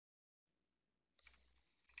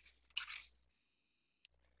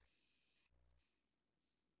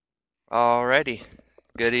Alrighty.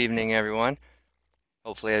 Good evening, everyone.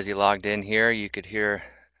 Hopefully, as you logged in here, you could hear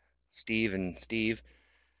Steve and Steve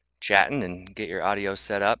chatting and get your audio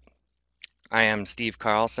set up. I am Steve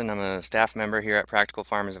Carlson. I'm a staff member here at Practical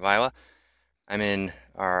Farmers of Iowa. I'm in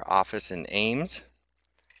our office in Ames,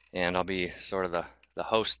 and I'll be sort of the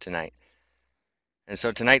host tonight. And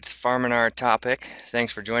so tonight's Farminar topic,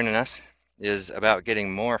 thanks for joining us, is about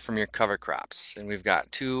getting more from your cover crops. And we've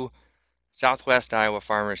got two Southwest Iowa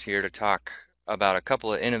farmers here to talk about a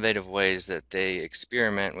couple of innovative ways that they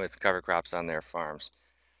experiment with cover crops on their farms.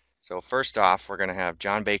 So first off, we're going to have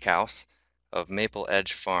Jon Bakehouse of Maple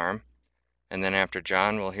Edge Farm, and then after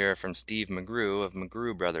Jon, we'll hear from Steve McGrew of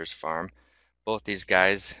McGrew Brothers Farm. Both these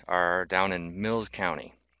guys are down in Mills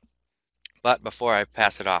County. But before I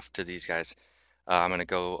pass it off to these guys, I'm going to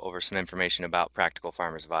go over some information about Practical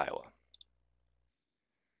Farmers of Iowa.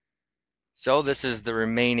 So this is the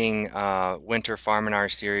remaining Winter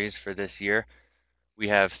Farminar series for this year. We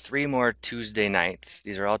have 3 more Tuesday nights.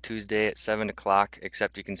 These are all Tuesday at 7 o'clock,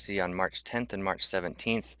 except you can see on March 10th and March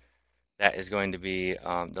 17th. That is going to be,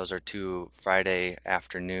 those are 2 Friday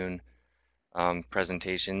afternoon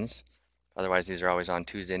presentations. Otherwise, these are always on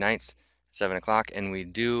Tuesday nights, 7 o'clock, and we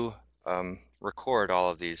do record all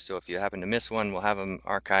of these. So if you happen to miss one, we'll have them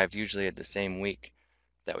archived usually at the same week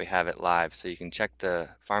that we have it live. So you can check the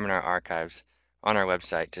Farminar archives on our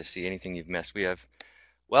website to see anything you've missed. We have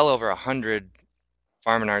well over 100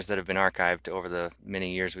 Farminars that have been archived over the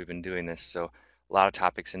many years we've been doing this, so a lot of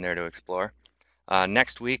topics in there to explore.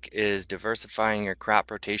 Next week is diversifying your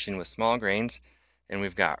crop rotation with small grains, and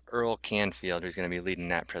we've got Earl Canfield who's going to be leading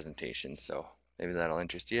that presentation, so maybe that'll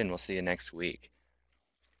interest you, and we'll see you next week.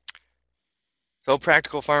 So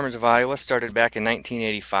Practical Farmers of Iowa started back in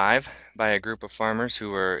 1985 by a group of farmers who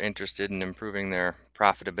were interested in improving their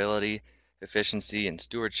profitability, efficiency, and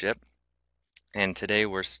stewardship. And today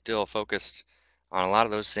we're still focused on a lot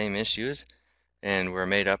of those same issues, and we're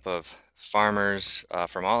made up of farmers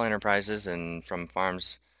from all enterprises and from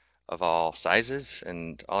farms of all sizes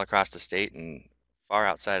and all across the state and far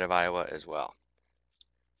outside of Iowa as well.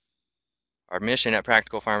 Our mission at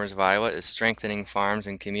Practical Farmers of Iowa is strengthening farms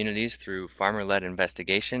and communities through farmer-led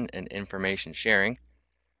investigation and information sharing.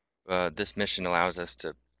 This mission allows us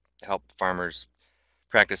to help farmers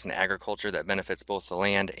practice an agriculture that benefits both the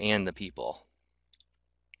land and the people.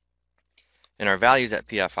 And our values at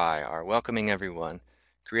PFI are welcoming everyone,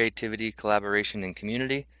 creativity, collaboration, and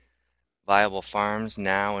community, viable farms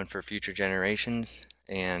now and for future generations,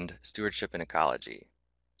 and stewardship and ecology.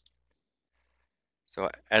 So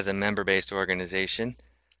as a member-based organization,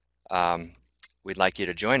 we'd like you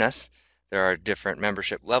to join us. There are different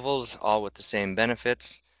membership levels, all with the same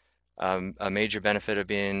benefits. A major benefit of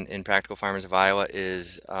being in Practical Farmers of Iowa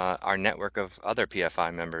is our network of other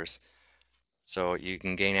PFI members. So you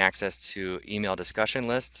can gain access to email discussion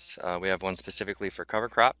lists. We have one specifically for cover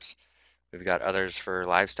crops. We've got others for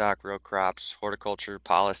livestock, row crops, horticulture,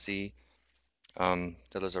 policy. So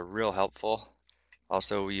those are real helpful.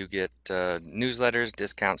 Also, you get newsletters,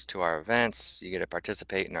 discounts to our events. You get to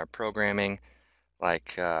participate in our programming,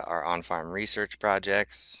 like our on-farm research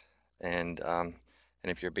projects. And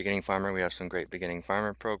if you're a beginning farmer, we have some great beginning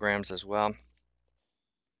farmer programs as well.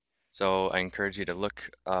 So I encourage you to look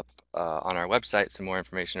up on our website some more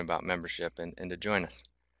information about membership and to join us.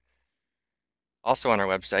 Also on our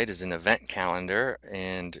website is an event calendar,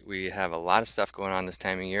 and we have a lot of stuff going on this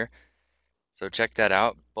time of year. So check that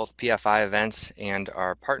out, both PFI events and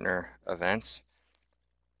our partner events.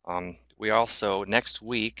 We also, next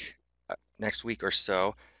week or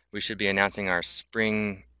so, we should be announcing our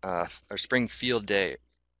spring field day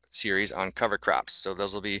series on cover crops. So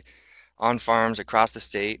those will be on farms across the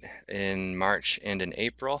state in March and in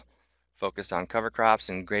April, focused on cover crops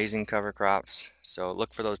and grazing cover crops. So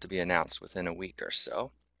look for those to be announced within a week or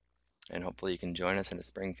so. And hopefully you can join us in a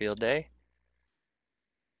spring field day.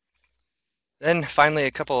 Then finally,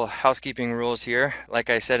 a couple housekeeping rules here.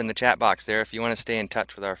 Like I said in the chat box there, if you want to stay in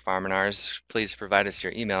touch with our Farminars, please provide us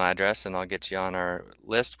your email address and I'll get you on our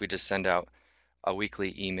list. We just send out a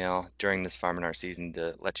weekly email during this Farminar season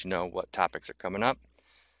to let you know what topics are coming up.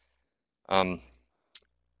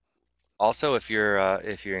 Also, if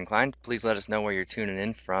you're inclined, please let us know where you're tuning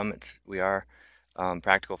in from. We are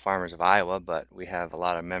Practical Farmers of Iowa, but we have a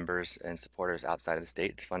lot of members and supporters outside of the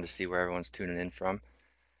state. It's fun to see where everyone's tuning in from.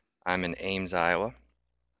 I'm in Ames, Iowa.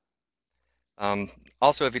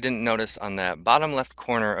 Also, if you didn't notice, on the bottom left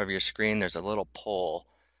corner of your screen, there's a little poll,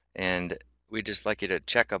 and we'd just like you to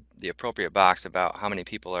check up the appropriate box about how many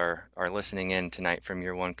people are listening in tonight from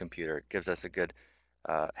your one computer. It gives us a good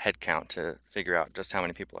head count to figure out just how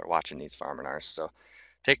many people are watching these Farminars. So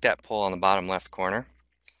take that poll on the bottom left corner.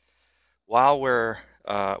 while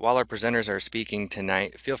our presenters are speaking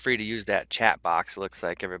tonight, feel free to use that chat box. It looks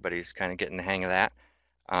like everybody's kind of getting the hang of that.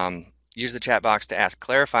 Use the chat box to ask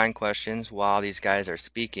clarifying questions while these guys are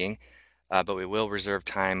speaking, but we will reserve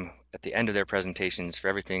time at the end of their presentations for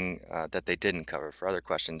everything that they didn't cover, for other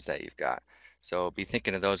questions that you've got. So be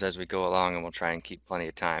thinking of those as we go along, and we'll try and keep plenty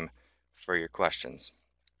of time for your questions.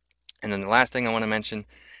 And then the last thing I want to mention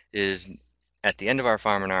is at the end of our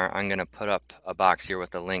Farminar, I'm going to put up a box here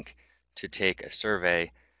with a link to take a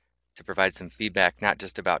survey to provide some feedback, not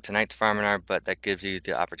just about tonight's Farminar, but that gives you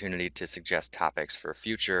the opportunity to suggest topics for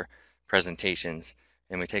future presentations.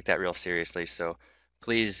 And we take that real seriously. So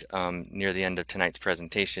please, near the end of tonight's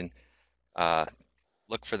presentation,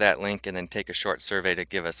 look for that link and then take a short survey to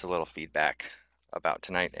give us a little feedback about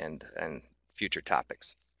tonight and future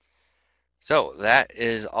topics. So that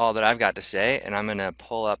is all that I've got to say, and I'm going to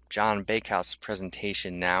pull up Jon Bakehouse's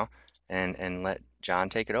presentation now and let Jon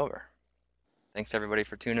take it over. Thanks everybody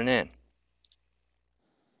for tuning in.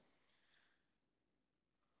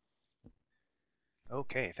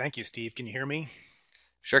 Okay, thank you, Steve. Can you hear me?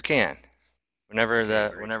 Sure can. Whenever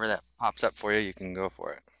Okay, whenever that pops up for you, you can go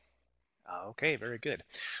for it. okay, very good.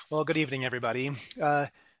 Well, good evening, everybody.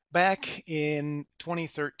 Back in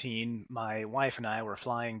 2013, my wife and I were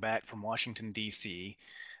flying back from Washington, D.C.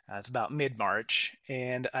 It's about mid-March,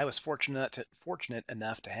 and I was fortunate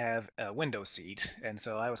enough to have a window seat, and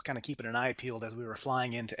so I was kind of keeping an eye peeled as we were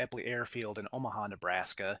flying into Epley Airfield in Omaha,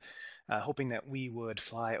 Nebraska, hoping that we would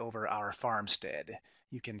fly over our farmstead.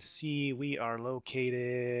 You can see we are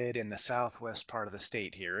located in the southwest part of the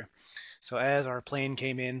state here. So as our plane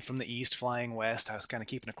came in from the east flying west, I was kind of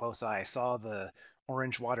keeping a close eye. I saw the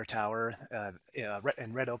orange water tower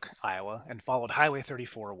in Red Oak, Iowa, and followed Highway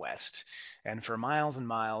 34 west. And for miles and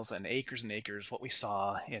miles and acres, what we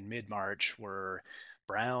saw in mid-March were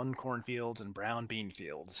brown cornfields and brown bean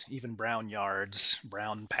fields, even brown yards,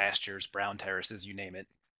 brown pastures, brown terraces, you name it.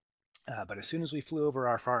 But as soon as we flew over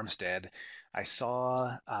our farmstead, I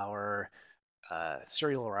saw our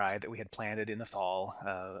cereal rye that we had planted in the fall,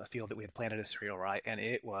 a field that we had planted a cereal rye, and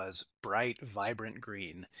it was bright, vibrant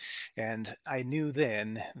green. And I knew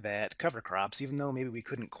then that cover crops, even though maybe we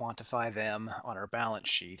couldn't quantify them on our balance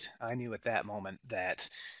sheet, I knew at that moment that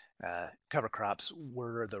cover crops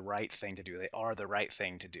were the right thing to do. They are the right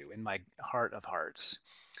thing to do in my heart of hearts.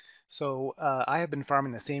 So I have been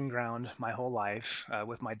farming the same ground my whole life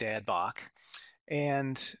with my dad, Bach,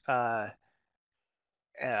 and uh,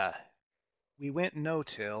 we went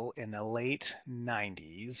no-till in the late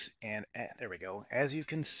 90s, and there we go. As you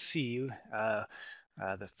can see, the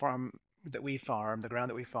ground that we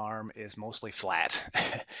farm is mostly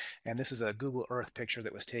flat. And this is a Google Earth picture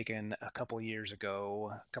that was taken a couple years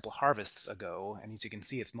ago, a couple harvests ago, and as you can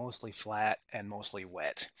see, it's mostly flat and mostly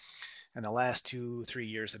wet. And the last 2, 3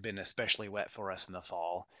 years have been especially wet for us in the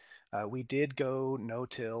fall. We did go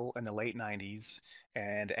no-till in the late 90s,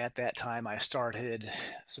 and at that time I started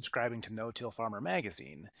subscribing to No Till Farmer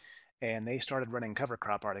magazine, and they started running cover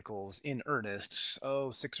crop articles in earnest,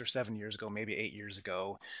 6 or 7 years ago, maybe 8 years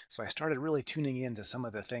ago. So I started really tuning into some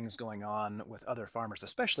of the things going on with other farmers,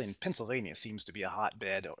 especially in Pennsylvania seems to be a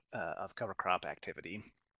hotbed of cover crop activity.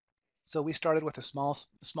 So we started with a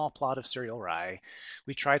small plot of cereal rye.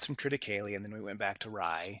 We tried some triticale, and then we went back to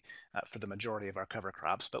rye for the majority of our cover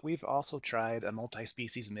crops. But we've also tried a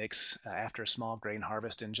multi-species mix after a small grain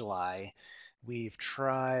harvest in July. We've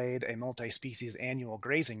tried a multi-species annual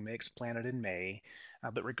grazing mix planted in May.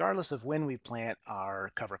 But regardless of when we plant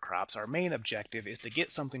our cover crops, our main objective is to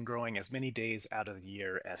get something growing as many days out of the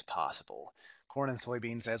year as possible. Corn and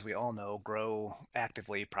soybeans, as we all know, grow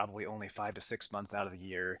actively probably only 5 to 6 months out of the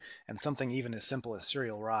year, and something even as simple as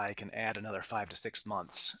cereal rye can add another 5 to 6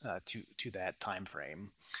 months to that time frame.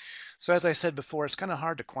 So as I said before, it's kind of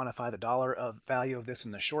hard to quantify the dollar of value of this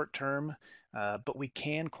in the short term, but we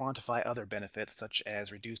can quantify other benefits such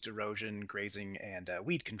as reduced erosion, grazing, and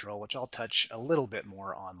weed control, which I'll touch a little bit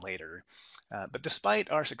more on later. But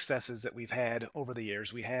despite our successes that we've had over the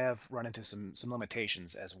years, we have run into some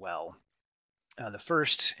limitations as well. The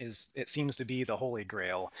first is, it seems to be the holy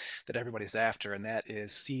grail that everybody's after, and that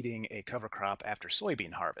is seeding a cover crop after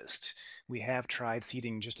soybean harvest. We have tried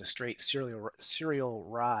seeding just a straight cereal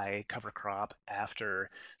rye cover crop after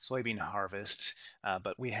soybean harvest,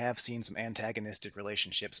 but we have seen some antagonistic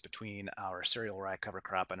relationships between our cereal rye cover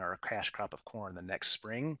crop and our cash crop of corn the next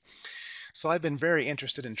spring. So I've been very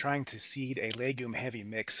interested in trying to seed a legume-heavy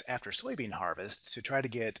mix after soybean harvest to try to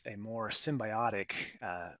get a more symbiotic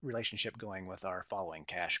relationship going with our following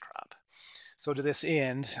cash crop. So to this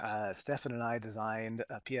end, Stefan and I designed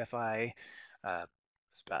a PFI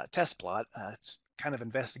test plot, kind of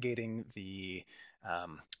investigating the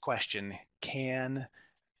question: can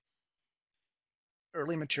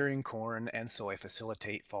early maturing corn and soy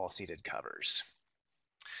facilitate fall seeded covers?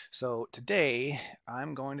 So today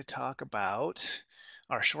I'm going to talk about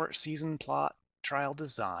our short season plot trial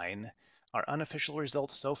design, our unofficial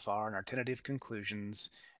results so far, and our tentative conclusions,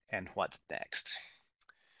 and what's next.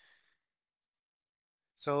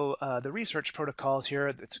 So the research protocols here,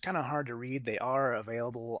 it's kind of hard to read. They are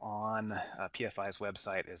available on PFI's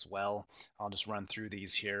website as well. I'll just run through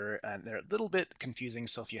these here. And they're a little bit confusing,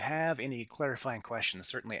 so if you have any clarifying questions,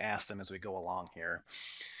 certainly ask them as we go along here.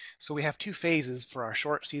 So we have two phases for our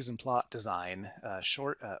short season plot design,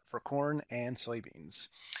 for corn and soybeans.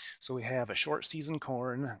 So we have a short season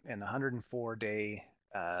corn and 104-day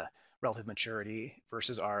relative maturity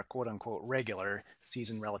versus our quote unquote regular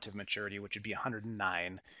season relative maturity, which would be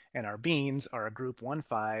 109. And our beans are a group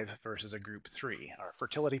 1-5 versus a group 3. Our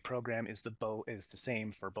fertility program is the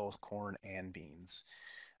same for both corn and beans.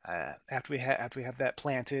 After we have that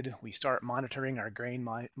planted, we start monitoring our grain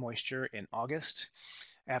moisture in August,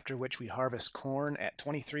 after which we harvest corn at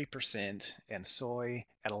 23% and soy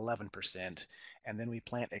at 11%, and then we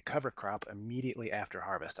plant a cover crop immediately after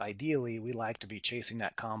harvest. Ideally, we like to be chasing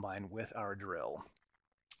that combine with our drill.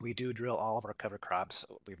 We do drill all of our cover crops.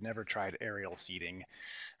 We've never tried aerial seeding,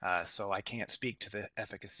 so I can't speak to the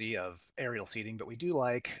efficacy of aerial seeding, but we do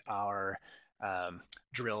like our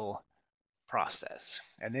drill process.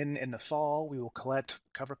 And then in the fall, we will collect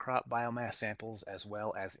cover crop biomass samples as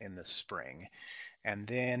well as in the spring. And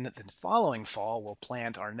then the following fall, we'll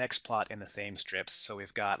plant our next plot in the same strips. So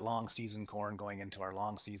we've got long season corn going into our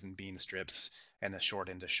long season bean strips and the short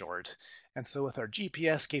into short. And so with our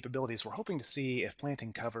GPS capabilities, we're hoping to see if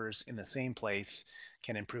planting covers in the same place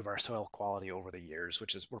can improve our soil quality over the years,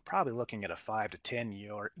 which is we're probably looking at a 5 to 10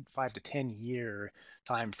 year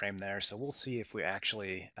time frame there. So we'll see if we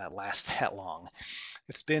actually last that long.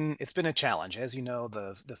 It's been a challenge. As you know,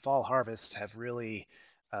 the fall harvests have really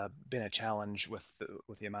been a challenge with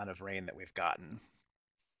the amount of rain that we've gotten.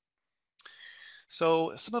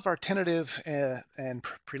 So some of our tentative and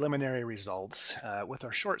preliminary results with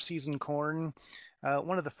our short season corn.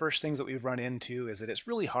 One of the first things that we've run into is that it's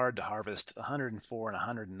really hard to harvest 104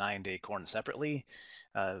 and 109-day corn separately.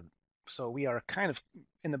 So we are kind of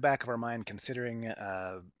in the back of our mind considering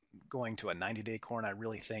going to a 90-day corn. I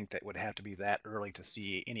really think that would have to be that early to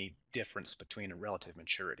see any difference between a relative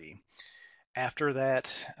maturity. After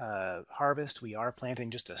that harvest, we are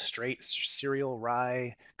planting just a straight cereal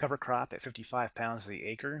rye cover crop at 55 pounds to the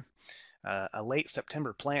acre. A late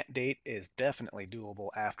September plant date is definitely doable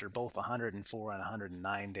after both 104 and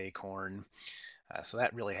 109-day corn. So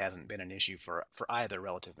that really hasn't been an issue for either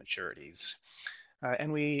relative maturities.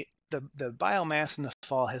 And the biomass in the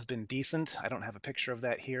fall has been decent. I don't have a picture of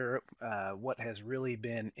that here. What has really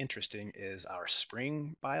been interesting is our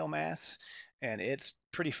spring biomass, and it's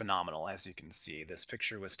pretty phenomenal, as you can see. This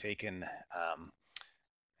picture was taken, I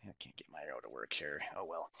can't get my arrow to work here. Oh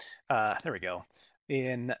well. There we go.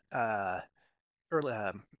 In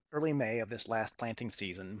early May of this last planting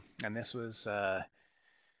season, and this was, I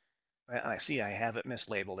see I have it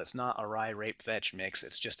mislabeled. It's not a rye rape vetch mix,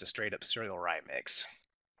 it's just a straight up cereal rye mix.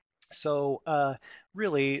 So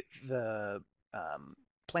really, the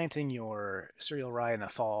planting your cereal rye in the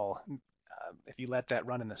fall, if you let that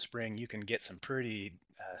run in the spring, you can get some pretty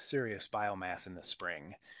serious biomass in the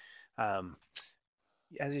spring. Um,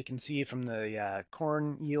 as you can see from the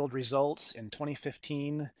corn yield results in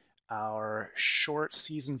 2015, our short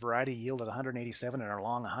season variety yielded 187 and our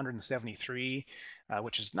long 173,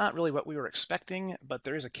 which is not really what we were expecting, but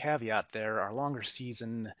there is a caveat there. Our longer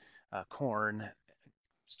season corn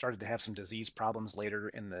started to have some disease problems later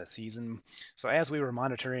in the season. So as we were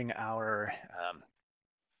monitoring our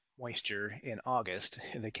moisture in August,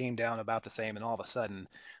 they came down about the same, and all of a sudden,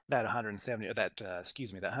 that 170 or that that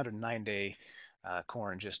 109-day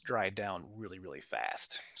corn just dried down really, really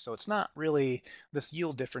fast. So it's not really this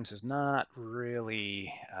yield difference is not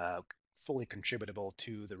really fully contributable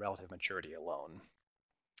to the relative maturity alone.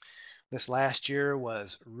 This last year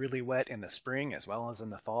was really wet in the spring as well as in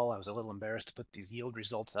the fall. I was a little embarrassed to put these yield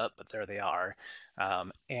results up, but there they are.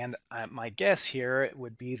 And my guess here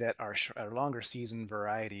would be that our longer season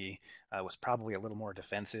variety was probably a little more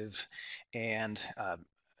defensive and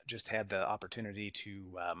just had the opportunity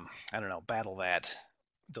to, I don't know, battle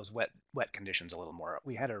those wet conditions a little more.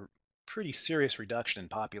 We had a pretty serious reduction in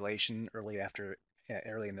population early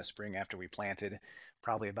in the spring after we planted,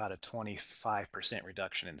 probably about a 25%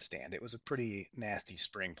 reduction in stand. It was a pretty nasty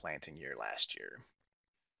spring planting year last year.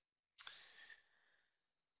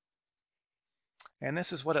 And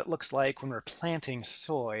this is what it looks like when we're planting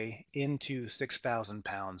soy into 6,000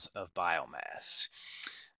 pounds of biomass.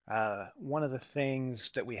 One of the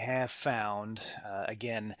things that we have found,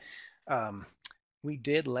 again, um, we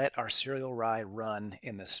did let our cereal rye run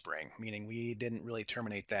in the spring, meaning we didn't really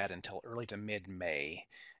terminate that until early to mid-May.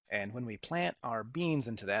 And when we plant our beans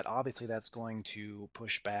into that, obviously that's going to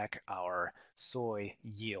push back our soy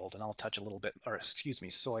yield. And I'll touch a little bit, or excuse me,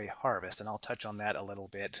 soy harvest. And I'll touch on that a little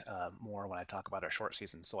bit more when I talk about our short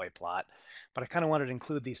season soy plot. But I kind of wanted to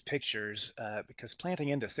include these pictures because planting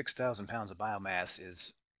into 6,000 pounds of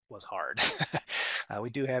biomass was hard. We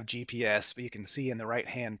do have GPS, but you can see in the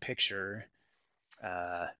right-hand picture,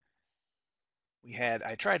 uh,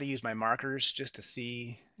 I tried to use my markers just to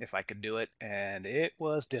see if I could do it, and it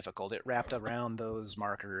was difficult. It wrapped around those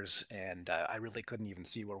markers, and I really couldn't even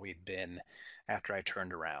see where we'd been after I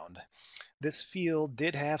turned around. This field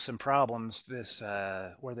did have some problems.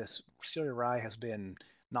 Where this cereal rye has been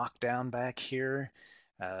knocked down back here,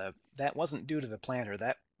 that wasn't due to the planter.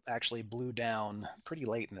 That actually blew down pretty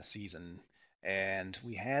late in the season, and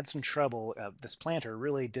we had some trouble. This planter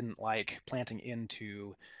really didn't like planting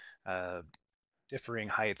into uh, differing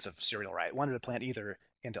heights of cereal rye. It wanted to plant either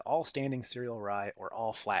into all standing cereal rye or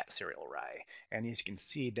all flat cereal rye. And as you can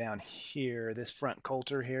see down here, this front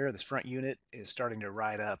coulter here, this front unit is starting to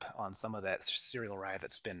ride up on some of that cereal rye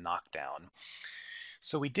that's been knocked down.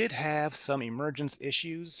 So we did have some emergence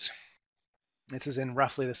issues. This is in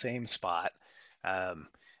roughly the same spot. Um,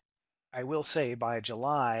 I will say by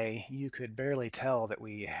July, you could barely tell that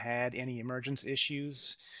we had any emergence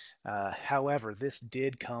issues. However, this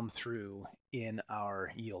did come through in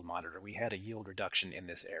our yield monitor. We had a yield reduction in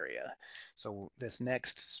this area. So this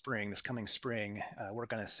next spring, this coming spring, we're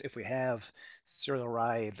going to, if we have cereal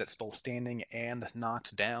rye that's both standing and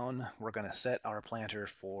knocked down, we're going to set our planter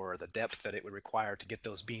for the depth that it would require to get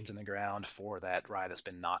those beans in the ground for that rye that's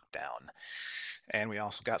been knocked down. And we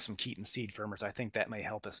also got some Keaton seed firmers. I think that may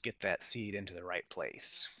help us get that seed into the right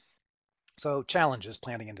place. So challenges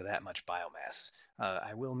planting into that much biomass.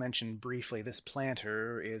 I will mention briefly this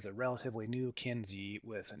planter is a relatively new Kinsey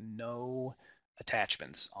with no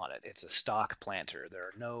attachments on it. It's a stock planter. There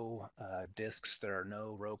are no discs, there are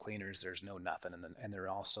no row cleaners, there's no nothing, and there are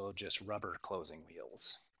also just rubber closing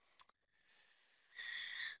wheels.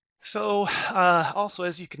 So also,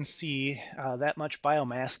 as you can see, that much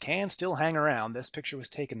biomass can still hang around. This picture was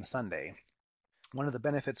taken Sunday. One of the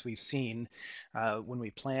benefits we've seen when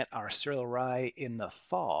we plant our cereal rye in the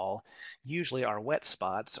fall, usually our wet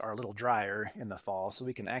spots are a little drier in the fall, so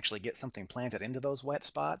we can actually get something planted into those wet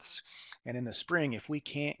spots. And in the spring, if we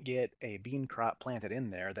can't get a bean crop planted in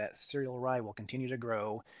there, that cereal rye will continue to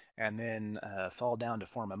grow and then fall down to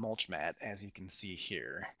form a mulch mat, as you can see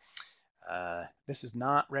here. This is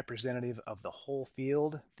not representative of the whole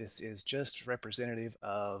field. This is just representative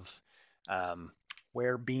of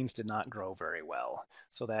where beans did not grow very well.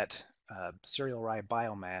 So that cereal rye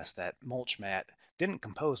biomass, that mulch mat, didn't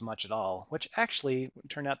compose much at all, which actually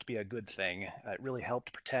turned out to be a good thing. It really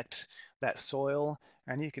helped protect that soil.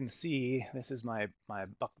 And you can see, this is my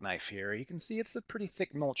buck knife here, you can see it's a pretty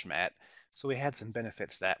thick mulch mat, so we had some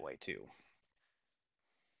benefits that way too.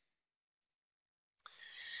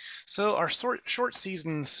 So our short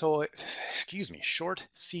season soy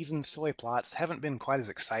plots haven't been quite as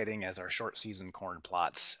exciting as our short season corn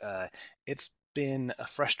plots. It's been a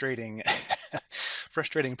frustrating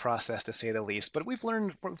frustrating process to say the least, but we've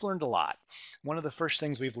learned a lot. One of the first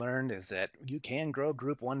things we've learned is that you can grow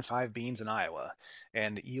group 1-5 beans in Iowa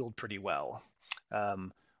and yield pretty well.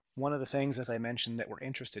 One of the things, as I mentioned, that we're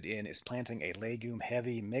interested in is planting a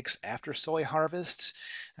legume-heavy mix after soy harvest.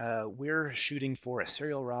 We're shooting for a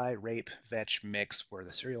cereal rye rape vetch mix where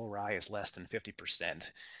the cereal rye is less than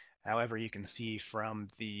 50%. However, you can see from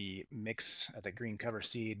the mix, the green cover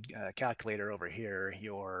seed calculator over here,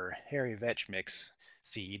 your hairy vetch mix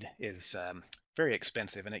seed is very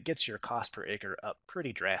expensive, and it gets your cost per acre up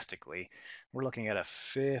pretty drastically. We're looking at a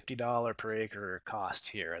 $50 per acre cost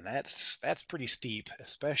here, and that's pretty steep,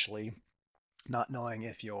 especially not knowing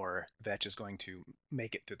if your vetch is going to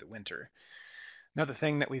make it through the winter. Another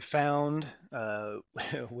thing that we found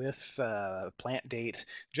with plant date,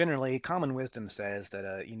 generally common wisdom says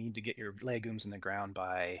that you need to get your legumes in the ground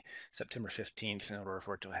by September 15th in order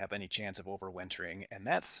for it to have any chance of overwintering. And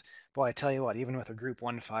that's, boy, I tell you what, even with a group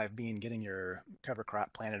 1-5 bean, getting your cover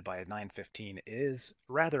crop planted by 9/15 is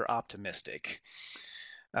rather optimistic,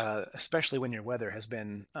 especially when your weather has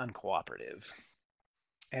been uncooperative.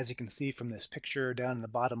 As you can see from this picture down in the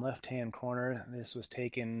bottom left-hand corner, this was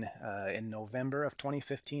taken in November of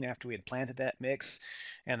 2015 after we had planted that mix,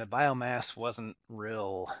 and the biomass wasn't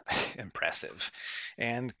real impressive.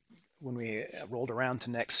 And when we rolled around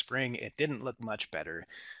to next spring, it didn't look much better.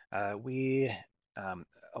 We um,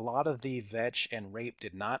 a lot of the vetch and rape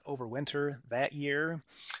did not overwinter that year,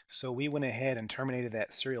 so we went ahead and terminated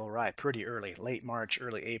that cereal rye pretty early, late March,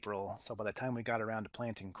 early April. So by the time we got around to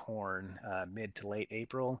planting corn, mid to late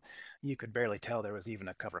April, you could barely tell there was even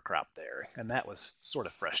a cover crop there, and that was sort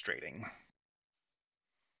of frustrating.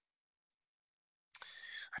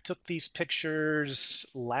 I took these pictures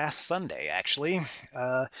last Sunday, actually.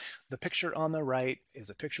 Uh, the picture on the right is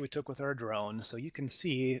a picture we took with our drone. So you can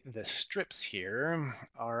see the strips here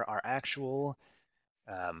are our actual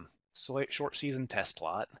short season test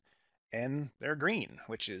plot, and they're green,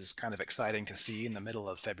 which is kind of exciting to see in the middle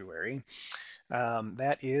of February.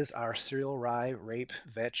 That is our cereal rye rape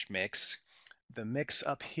vetch mix. The mix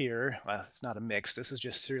up here, well, it's not a mix. This is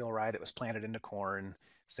just cereal rye that was planted into corn.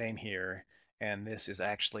 Same here. And this is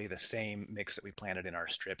actually the same mix that we planted in our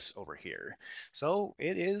strips over here. So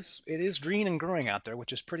it is green and growing out there,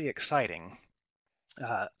 which is pretty exciting.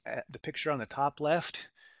 At the picture on the top left,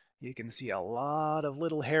 you can see a lot of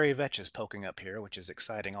little hairy vetches poking up here, which is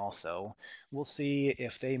exciting also. We'll see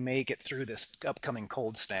if they make it through this upcoming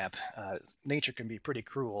cold snap. Nature can be pretty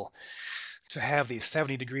cruel to have these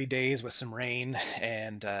 70-degree days with some rain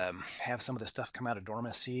and have some of the stuff come out of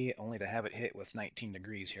dormancy, only to have it hit with 19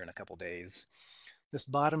 degrees here in a couple days. This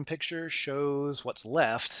bottom picture shows what's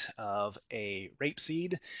left of a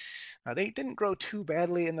rapeseed. They didn't grow too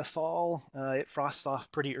badly in the fall. It frosts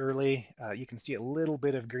off pretty early. You can see a little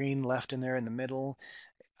bit of green left in there in the middle.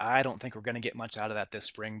 I don't think we're going to get much out of that this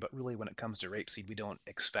spring, but really when it comes to rapeseed, we don't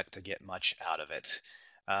expect to get much out of it.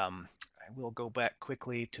 I will go back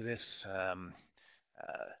quickly to this uh,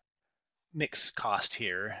 mix cost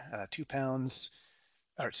here. 2 pounds,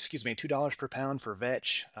 or excuse me, $2 per pound for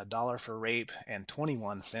vetch, a dollar for rape, and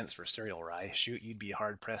 21 cents for cereal rye. Shoot, you'd be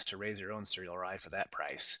hard pressed to raise your own cereal rye for that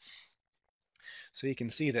price. So you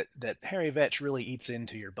can see that hairy vetch really eats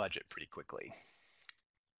into your budget pretty quickly.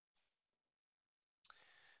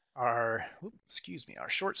 Our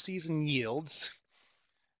short season yields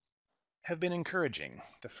have been encouraging.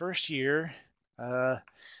 The first year uh,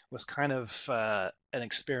 was kind of an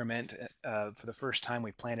experiment. For the first time,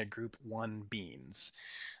 we planted Group 1 beans.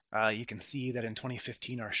 You can see that in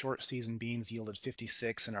 2015, our short season beans yielded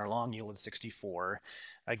 56 and our long yielded 64.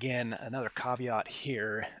 Again, another caveat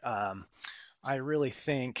here. I really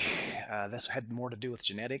think this had more to do with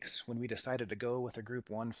genetics. When we decided to go with a Group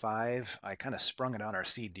 1.5, I kind of sprung it on our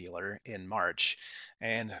seed dealer in March.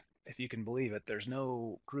 And if you can believe it, there's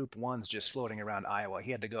no Group 1s just floating around Iowa.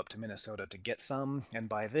 He had to go up to Minnesota to get some. And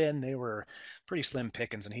by then, they were pretty slim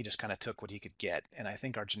pickings, and he just kind of took what he could get. And I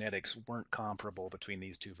think our genetics weren't comparable between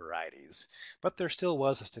these two varieties. But there still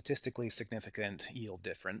was a statistically significant yield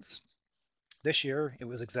difference. This year, it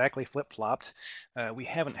was exactly flip-flopped. We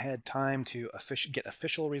haven't had time to get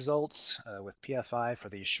official results with PFI for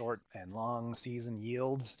these short and long season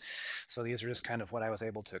yields. So these are just kind of what I was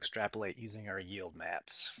able to extrapolate using our yield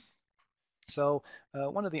maps. So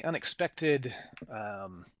one of the unexpected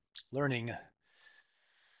learning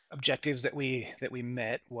objectives that we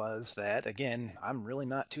met was that, again, I'm really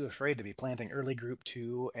not too afraid to be planting early Group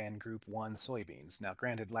 2 and Group 1 soybeans. Now,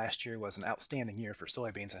 granted, last year was an outstanding year for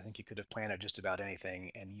soybeans. I think you could have planted just about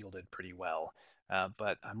anything and yielded pretty well.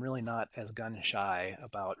 But I'm really not as gun shy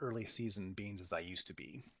about early season beans as I used to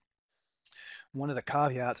be. One of the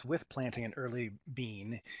caveats with planting an early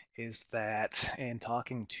bean is that, in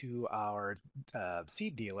talking to our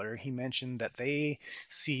seed dealer, he mentioned that they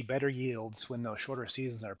see better yields when those shorter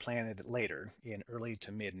seasons are planted later in early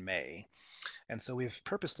to mid-May. And so we've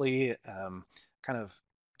purposely kind of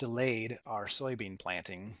delayed our soybean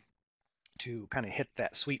planting to kind of hit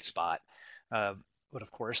that sweet spot. But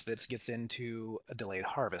of course, this gets into a delayed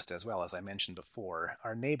harvest as well, as I mentioned before.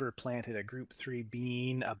 Our neighbor planted a Group 3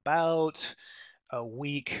 bean about a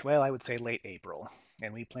week, well, I would say late April,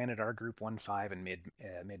 and we planted our Group 1.5 in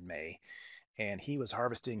mid-May, and he was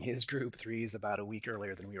harvesting his Group 3s about a week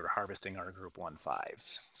earlier than we were harvesting our Group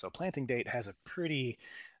 1.5s. So planting date has a pretty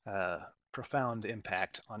profound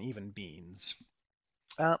impact on even beans.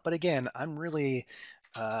 But again, I'm really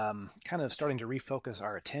kind of starting to refocus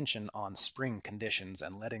our attention on spring conditions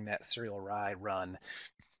and letting that cereal rye run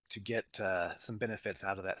to get some benefits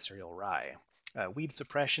out of that cereal rye. Weed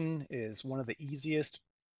suppression is one of the easiest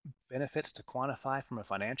benefits to quantify from a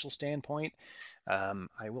financial standpoint.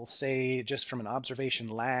 I will say, just from an observation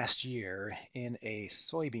last year in a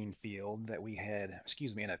soybean field that we had,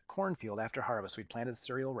 excuse me, in a cornfield after harvest, we planted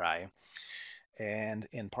cereal rye. And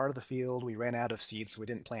in part of the field, we ran out of seeds, so we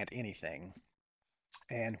didn't plant anything.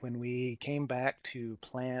 And when we came back to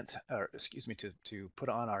plant, or excuse me, to put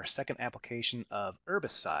on our second application of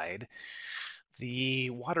herbicide, the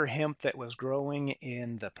water hemp that was growing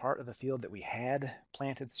in the part of the field that we had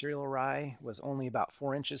planted cereal rye was only about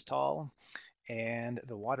 4 inches tall, and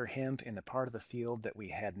the water hemp in the part of the field that we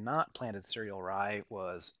had not planted cereal rye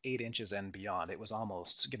was 8 inches and beyond. It was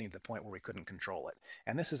almost getting to the point where we couldn't control it.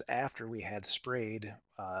 And this is after we had sprayed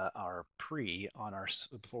our pre on our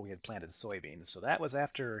before we had planted soybeans. So that was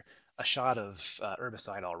after a shot of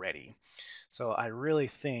herbicide already. So I really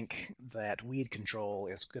think that weed control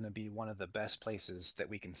is going to be one of the best places that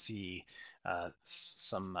we can see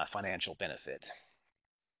some financial benefit.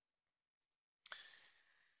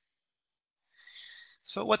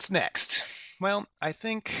 So what's next? Well, I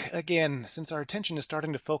think again, since our attention is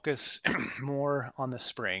starting to focus more on the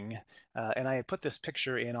spring, and I put this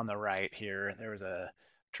picture in on the right here. There was a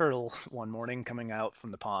turtle one morning coming out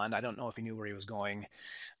from the pond. I don't know if he knew where he was going,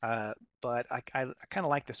 uh, but I kind of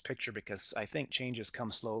like this picture because I think changes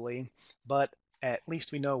come slowly, but at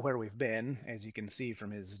least we know where we've been, as you can see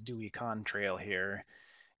from his dewy contrail here.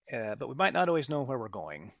 But we might not always know where we're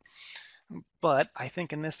going. But I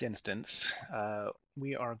think in this instance,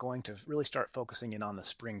 we are going to really start focusing in on the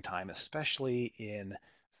springtime, especially in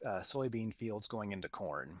soybean fields going into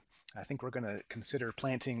corn. I think we're going to consider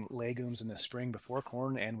planting legumes in the spring before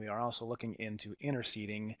corn, and we are also looking into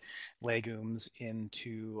interseeding legumes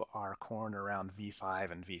into our corn around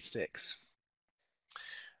V5 and V6.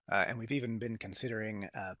 And we've even been considering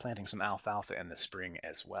planting some alfalfa in the spring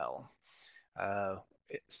as well. Uh,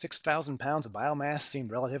 6,000 pounds of biomass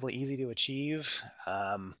seemed relatively easy to achieve.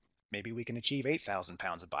 Maybe we can achieve 8,000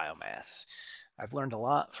 pounds of biomass. I've learned a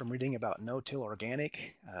lot from reading about no-till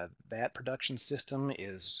organic. That production system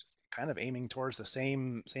is kind of aiming towards the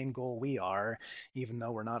same goal we are, even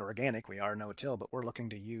though we're not organic, we are no-till, but we're looking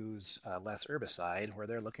to use less herbicide, where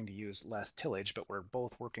they're looking to use less tillage, but we're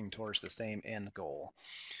both working towards the same end goal.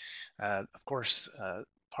 Of course,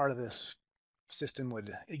 part of this system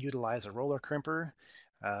would utilize a roller crimper.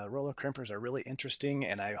 Roller crimpers are really interesting,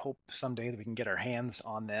 and I hope someday that we can get our hands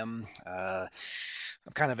on them. I'm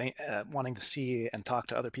kind of wanting to see and talk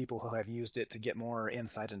to other people who have used it to get more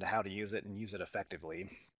insight into how to use it and use it effectively.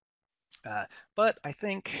 Uh, but I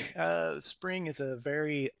think spring is a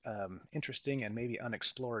very interesting and maybe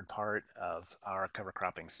unexplored part of our cover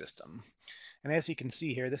cropping system. And as you can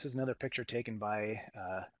see here, this is another picture taken by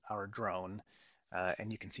our drone.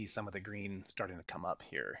 And you can see some of the green starting to come up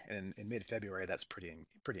here. And in mid-February, that's pretty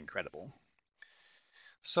incredible.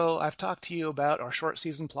 So I've talked to you about our short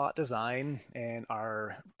season plot design and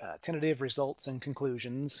our tentative results and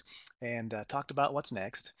conclusions, and talked about what's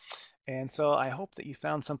next. And so I hope that you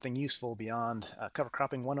found something useful beyond cover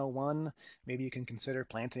cropping 101. Maybe you can consider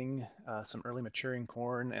planting some early maturing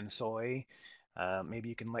corn and soy. Maybe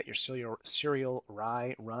you can let your cereal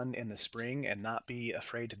rye run in the spring and not be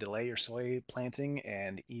afraid to delay your soy planting,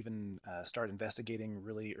 and even start investigating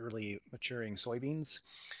really early maturing soybeans,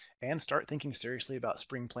 and start thinking seriously about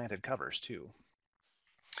spring planted covers too.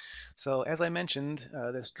 So as I mentioned,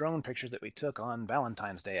 this drone picture that we took on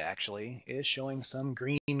Valentine's Day actually is showing some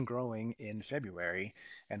green growing in February.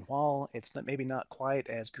 And while it's maybe not quite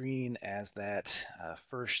as green as that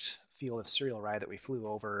first field of cereal rye that we flew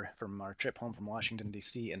over from our trip home from Washington,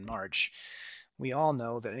 D.C. in March, we all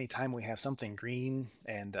know that anytime we have something green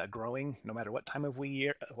and growing, no matter what time of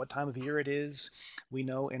year it is, we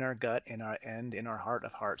know in our gut and in our heart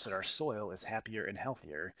of hearts that our soil is happier and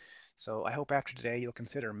healthier. So I hope after today you'll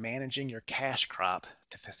consider managing your cash crop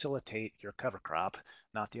to facilitate your cover crop,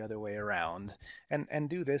 not the other way around, and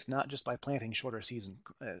do this not just by planting shorter season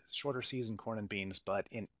corn and beans, but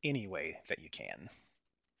in any way that you can.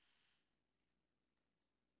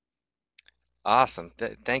 Awesome.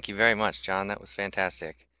 Thank you very much, John. That was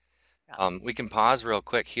fantastic. Yeah. We can pause real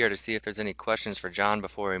quick here to see if there's any questions for John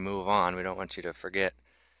before we move on. We don't want you to forget.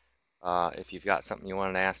 If you've got something you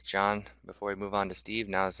wanted to ask John before we move on to Steve,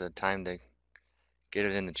 now's the time to get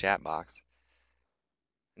it in the chat box.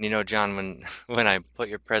 And you know, John, when when I put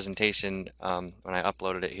your presentation, when I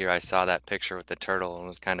uploaded it here, I saw that picture with the turtle and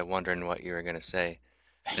was kind of wondering what you were going to say.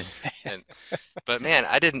 And but man,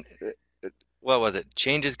 I didn't. What was it?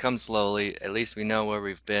 Changes come slowly. At least we know where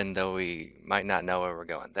we've been, though we might not know where we're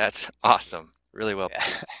going. That's awesome. Really well Yeah.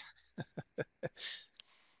 put.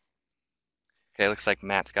 Okay, looks like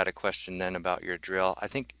Matt's got a question then about your drill. I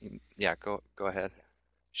think, yeah, go ahead.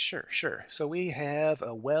 Sure, sure. So we have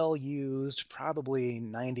a well-used, probably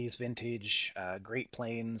 90s vintage Great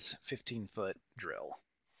Plains 15-foot drill.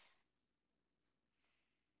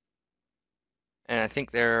 And I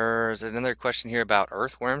think there's another question here about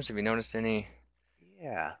earthworms. Have you noticed any?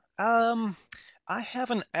 Yeah. I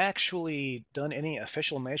haven't actually done any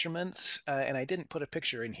official measurements, and I didn't put a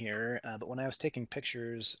picture in here, but when I was taking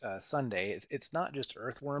pictures Sunday, it's not just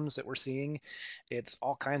earthworms that we're seeing, it's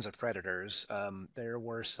all kinds of predators. There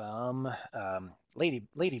were some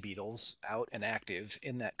lady beetles out and active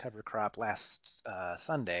in that cover crop last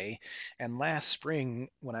Sunday, and last spring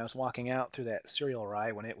when I was walking out through that cereal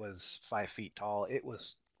rye when it was 5 feet tall, it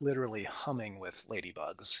was literally humming with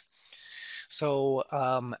ladybugs. So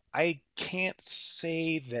I can't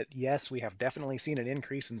say that yes, we have definitely seen an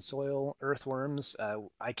increase in soil earthworms.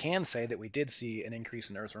 I can say that we did see an increase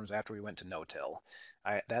in earthworms after we went to no-till.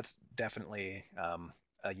 That's definitely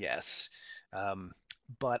a yes. Um,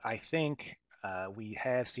 but I think we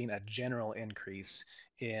have seen a general increase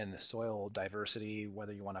in soil diversity,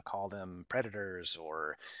 whether you want to call them predators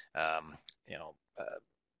or um, you know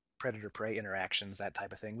predator prey interactions, that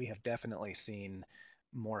type of thing. We have definitely seen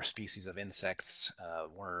more species of insects,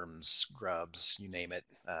 worms, grubs, you name it.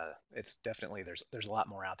 It's definitely there's a lot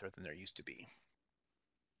more out there than there used to be.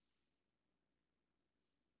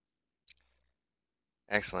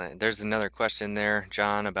 Excellent. There's another question there,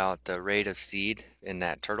 John, about the rate of seed in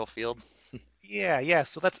that turtle field. Yeah, yeah.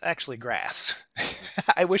 So that's actually grass.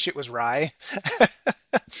 I wish it was rye.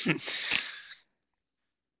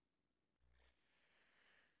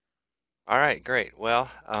 All right, great. Well,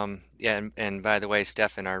 yeah, and by the way,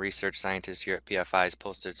 Stefan, our research scientist here at PFI, has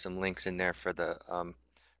posted some links in there for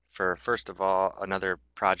for first of all, another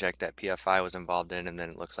project that PFI was involved in, and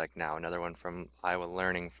then it looks like now another one from Iowa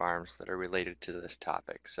Learning Farms that are related to this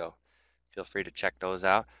topic. So feel free to check those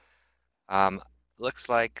out. Um, Looks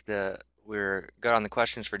like we're good on the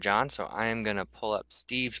questions for John, so I am going to pull up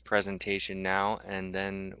Steve's presentation now, and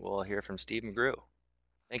then we'll hear from Steve McGrew.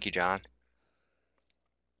 Thank you, John.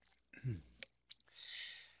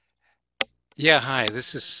 Yeah, hi,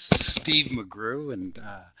 this is Steve McGrew, and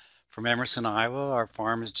from Emerson, Iowa. Our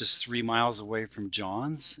farm is just 3 miles away from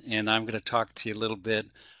John's, and I'm going to talk to you a little bit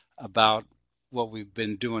about what we've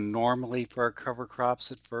been doing normally for our cover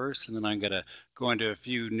crops at first, and then I'm going to go into a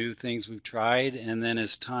few new things we've tried, and then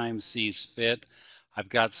as time sees fit, I've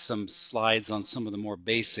got some slides on some of the more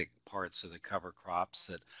basic parts of the cover crops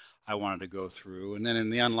that I wanted to go through, and then in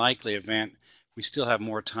the unlikely event we still have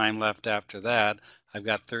more time left after that, I've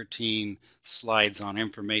got 13 slides on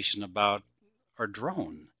information about our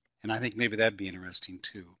drone. And I think maybe that'd be interesting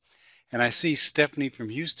too. And I see Stephanie from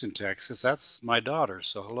Houston, Texas. That's my daughter.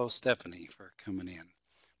 So hello, Stephanie, for coming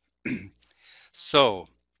in. So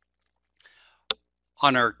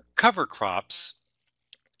on our cover crops,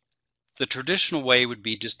 the traditional way would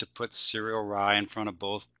be just to put cereal rye in front of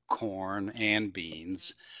both corn and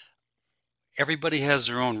beans. Everybody has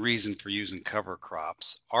their own reason for using cover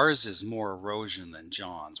crops. Ours is more erosion than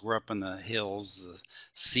John's. We're up in the hills, the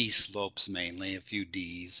sea slopes mainly, a few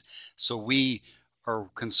D's. So we are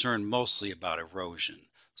concerned mostly about erosion.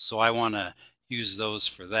 So I want to use those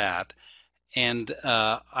for that. And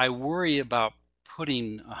I worry about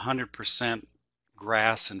putting 100%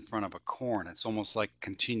 grass in front of a corn. It's almost like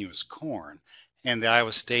continuous corn. And the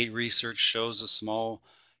Iowa State research shows a small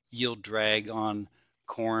yield drag on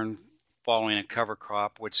corn following a cover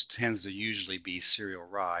crop, which tends to usually be cereal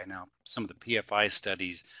rye. Now, some of the PFI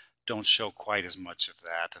studies don't show quite as much of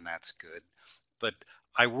that, and that's good. But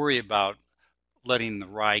I worry about letting the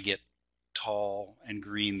rye get tall and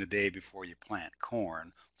green the day before you plant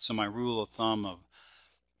corn. So my rule of thumb of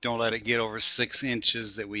don't let it get over 6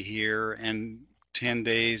 inches that we hear, and 10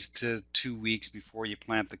 days to 2 weeks before you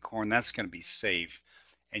plant the corn, that's going to be safe.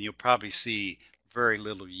 And you'll probably see very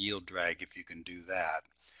little yield drag if you can do that.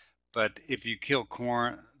 But if you kill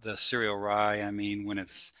corn, the cereal rye, I mean, when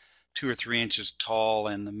it's 2 or 3 inches tall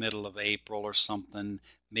in the middle of April or something,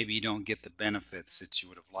 maybe you don't get the benefits that you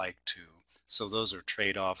would have liked to. So those are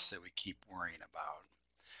trade-offs that we keep worrying about.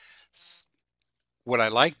 What I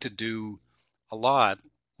like to do a lot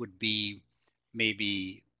would be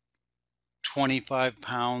maybe 25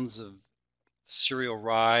 pounds of cereal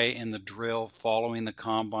rye in the drill following the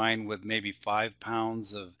combine with maybe 5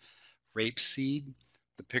 pounds of rapeseed.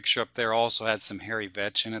 The picture up there also had some hairy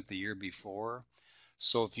vetch in it the year before.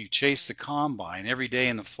 So if you chase the combine, every day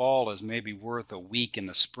in the fall is maybe worth a week in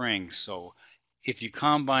the spring. So if you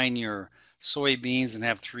combine your soybeans and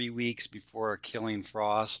have 3 weeks before a killing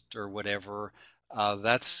frost or whatever,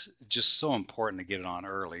 that's just so important to get it on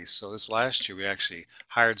early. So this last year we actually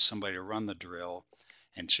hired somebody to run the drill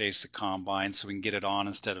and chase the combine so we can get it on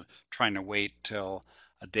instead of trying to wait till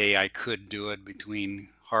a day I could do it between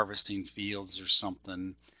harvesting fields or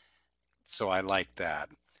something. So I like that.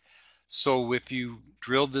 So if you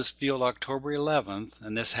drilled this field October 11th,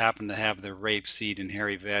 and this happened to have the rapeseed and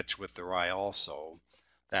hairy vetch with the rye also,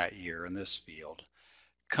 that year in this field.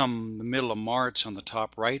 Come the middle of March on the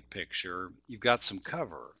top right picture, you've got some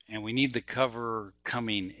cover, and we need the cover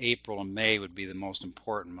coming April and May would be the most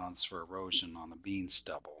important months for erosion on the bean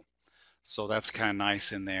stubble. So that's kind of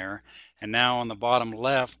nice in there. And now on the bottom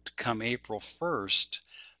left, come April 1st,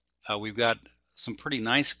 we've got some pretty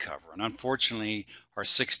nice cover. And unfortunately, our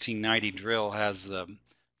 1690 drill has the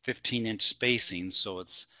 15-inch spacing, so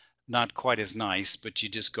it's not quite as nice, but you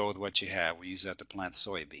just go with what you have. We use that to plant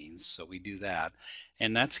soybeans, so we do that.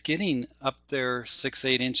 And that's getting up there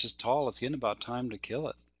 6-8 inches tall. It's getting about time to kill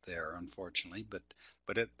it there, unfortunately,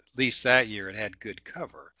 but at least that year it had good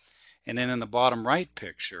cover. And then in the bottom right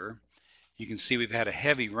picture, you can see we've had a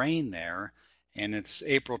heavy rain there, and it's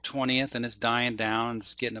April 20th and it's dying down.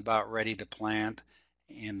 It's getting about ready to plant,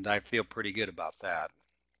 and I feel pretty good about that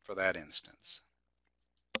for that instance.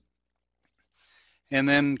 And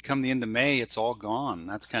then come the end of May, it's all gone.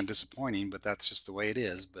 That's kind of disappointing, but that's just the way it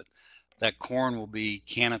is. But that corn will be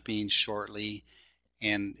canopying shortly,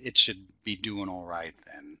 and it should be doing all right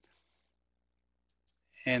then.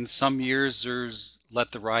 And some years there's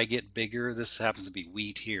let the rye get bigger. This happens to be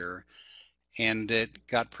wheat here. And it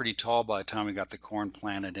got pretty tall by the time we got the corn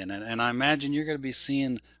planted in it. And I imagine you're going to be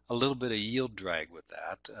seeing a little bit of yield drag with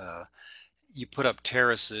that. You put up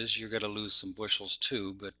terraces, you're going to lose some bushels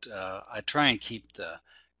too, but I try and keep the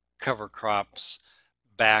cover crops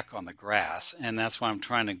back on the grass, and that's why I'm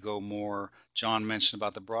trying to go more. Jon mentioned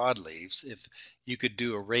about the broadleaves. If you could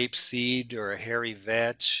do a rapeseed or a hairy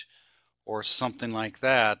vetch or something like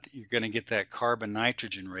that, you're going to get that carbon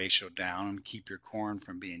nitrogen ratio down and keep your corn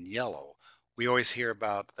from being yellow. We always hear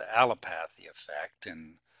about the allopathy effect,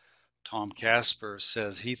 and Tom Casper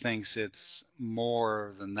says he thinks it's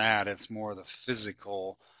more than that. It's more the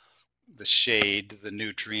physical, the shade, the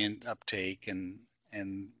nutrient uptake, and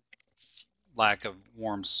lack of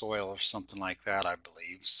warm soil or something like that, I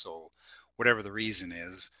believe. So whatever the reason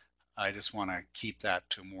is, I just want to keep that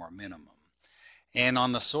to more minimum. And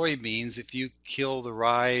on the soybeans, if you kill the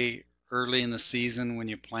rye early in the season when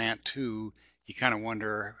you plant too, you kind of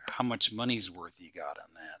wonder how much money's worth you got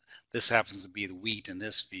on that. This happens to be the wheat in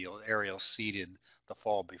this field. Ariel seeded the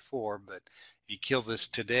fall before, but if you kill this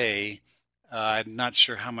today, I'm not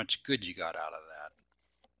sure how much good you got out of that.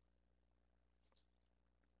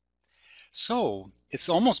 So it's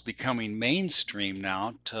almost becoming mainstream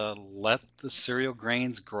now to let the cereal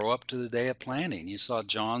grains grow up to the day of planting. You saw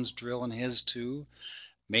Jon's drill and his too.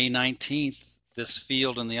 May 19th, this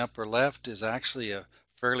field in the upper left is actually a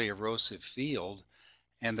fairly erosive field,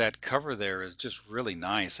 and that cover there is just really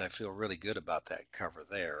nice. I feel really good about that cover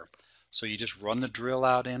there. So you just run the drill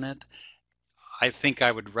out in it. I think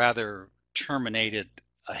I would rather terminate it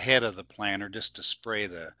ahead of the planter just to spray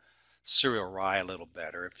the cereal rye a little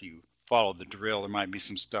better. If you follow the drill, there might be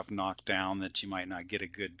some stuff knocked down that you might not get a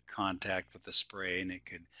good contact with the spray and it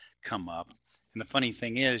could come up. And the funny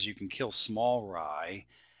thing is you can kill small rye,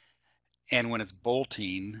 and when it's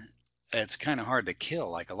bolting, it's kind of hard to kill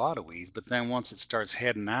like a lot of weeds, but then once it starts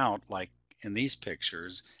heading out, like in these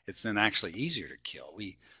pictures, it's then actually easier to kill.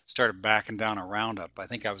 We started backing down a Roundup. I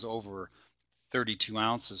think I was over 32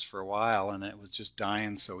 ounces for a while, and it was just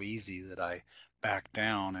dying so easy that I backed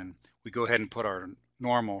down, and we go ahead and put our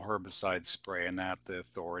normal herbicide spray in that, the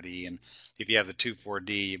Authority. And if you have the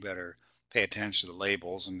 2,4-D, you better pay attention to the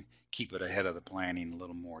labels and keep it ahead of the planting a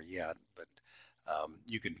little more yet, but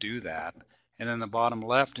you can do that. And then the bottom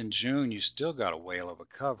left in June, you still got a whale of a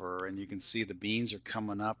cover, and you can see the beans are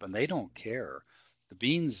coming up, and they don't care. The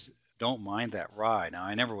beans don't mind that rye. Now,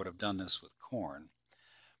 I never would have done this with corn,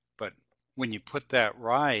 but when you put that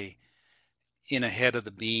rye in ahead of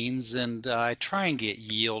the beans, and I try and get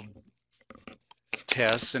yield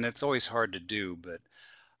tests, and it's always hard to do, but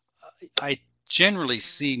I generally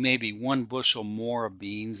see maybe 1 bushel more of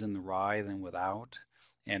beans in the rye than without,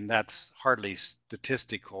 and that's hardly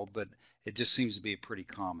statistical, but it just seems to be a pretty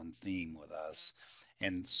common theme with us.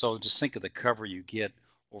 And so just think of the cover you get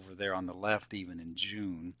over there on the left, even in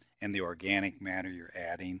June, and the organic matter you're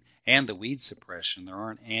adding, and the weed suppression. There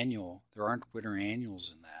aren't winter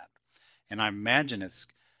annuals in that. And I imagine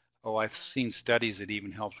I've seen studies that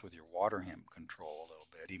even helps with your water hemp control a little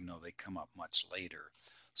bit, even though they come up much later.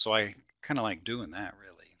 So I kind of like doing that,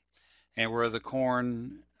 really. And where the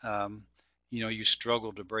corn, you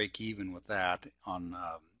struggle to break even with that on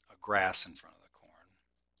a grass in front of the corn.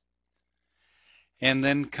 And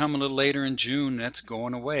then come a little later in June, that's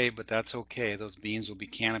going away, but that's okay. Those beans will be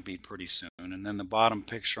canopied pretty soon. And then the bottom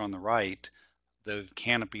picture on the right, they've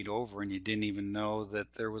canopied over, and you didn't even know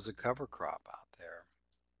that there was a cover crop out there.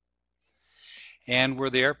 And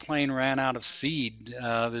where the airplane ran out of seed,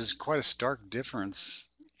 there's quite a stark difference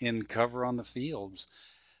in cover on the fields.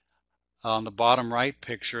 On the bottom right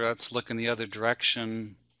picture, that's looking the other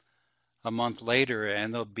direction a month later,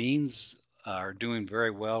 and the beans are doing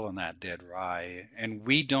very well on that dead rye. And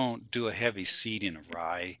we don't do a heavy seeding of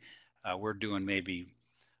rye. We're doing maybe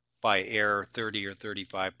by air 30 or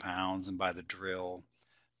 35 pounds, and by the drill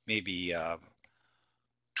maybe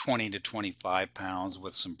 20 to 25 pounds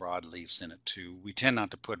with some broadleafs in it too. We tend not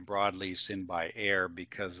to put broadleafs in by air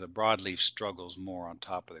because the broadleaf struggles more on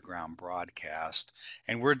top of the ground broadcast,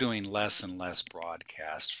 and we're doing less and less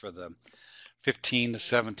broadcast for the $15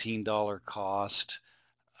 to $17 cost.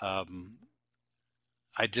 Um,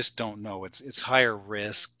 I just don't know. It's higher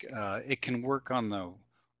risk. It can work on the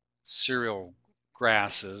cereal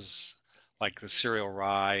grasses like the cereal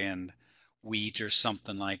rye and wheat or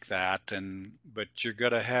something like that, and but you're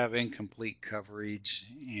going to have incomplete coverage,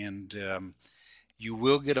 and you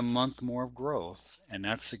will get a month more of growth, and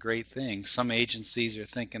that's the great thing. Some agencies are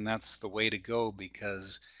thinking that's the way to go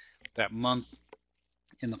because that month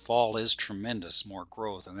in the fall is tremendous, more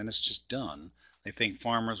growth, and then it's just done. They think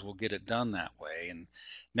farmers will get it done that way, and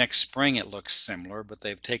next spring it looks similar, but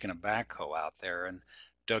they've taken a backhoe out there and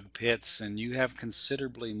dug pits, and you have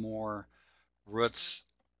considerably more roots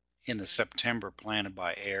in the September planted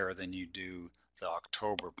by air than you do the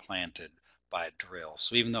October planted by a drill.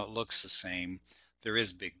 So even though it looks the same, there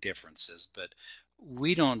is big differences, but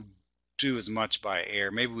we don't do as much by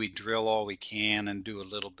air. Maybe we drill all we can and do a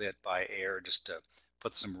little bit by air just to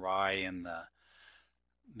put some rye in the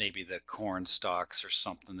maybe the corn stalks or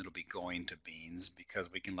something that'll be going to beans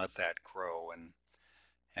because we can let that grow,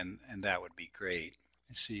 and that would be great.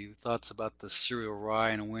 I see thoughts about the cereal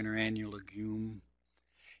rye and a winter annual legume.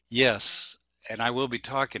 Yes, and I will be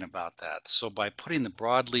talking about that. So by putting the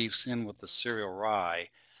broadleafs in with the cereal rye,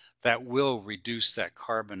 that will reduce that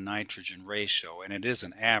carbon nitrogen ratio, and it is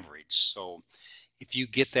an average. So if you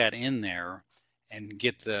get that in there and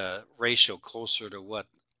get the ratio closer to what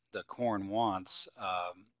the corn wants,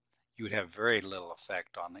 you would have very little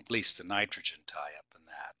effect on at least the nitrogen tie up in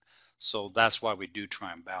that. So that's why we do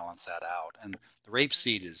try and balance that out. And the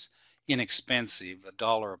rapeseed is inexpensive,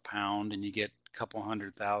 $1 a pound, and you get a couple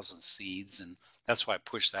 100,000 seeds, and that's why I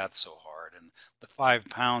push that so hard. And the 5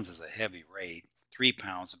 pounds is a heavy rate. 3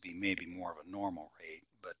 pounds would be maybe more of a normal rate,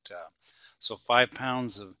 but so 5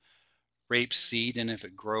 pounds of rape seed, and if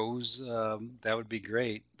it grows, that would be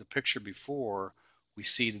great. The picture before, we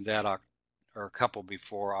seeded that or a couple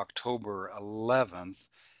before October 11th,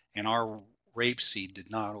 and our rapeseed did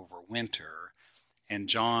not overwinter. And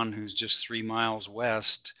John, who's just 3 miles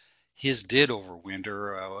west, his did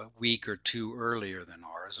overwinter a week or two earlier than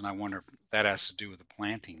ours, and I wonder if that has to do with the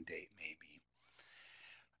planting date, maybe.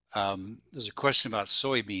 There's a question about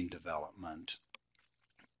soybean development.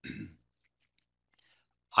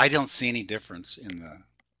 I don't see any difference in the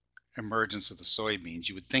emergence of the soybeans.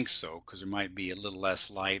 You would think so because there might be a little less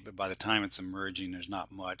light, but by the time it's emerging, there's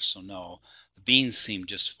not much. So no, the beans seem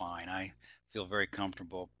just fine. I feel very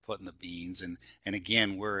comfortable putting the beans, and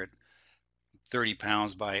again, we're at 30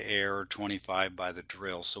 pounds by air or 25 by the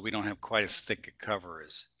drill, so we don't have quite as thick a cover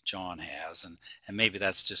as John has, and maybe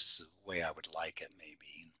that's just the way I would like it.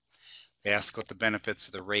 Maybe they ask what the benefits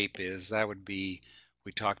of the rape is. That would be,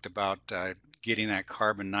 we talked about getting that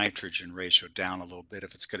carbon nitrogen ratio down a little bit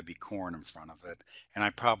if it's going to be corn in front of it. And I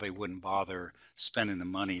probably wouldn't bother spending the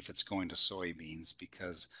money if it's going to soybeans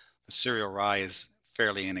because the cereal rye is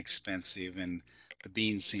fairly inexpensive and the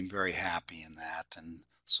beans seem very happy in that. And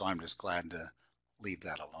so I'm just glad to leave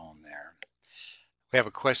that alone there. We have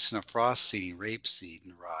a question of frost seeding rapeseed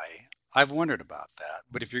and rye. I've wondered about that,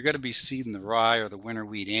 but if you're going to be seeding the rye or the winter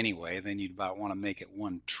wheat anyway, then you'd about want to make it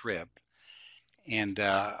one trip. And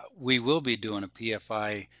we will be doing a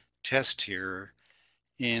PFI test here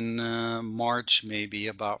in March, maybe,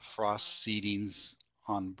 about frost seedings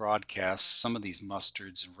on broadcasts, some of these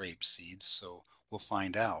mustards and rape seeds. So we'll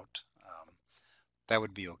find out. That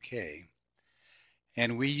would be okay.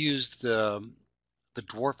 And we used the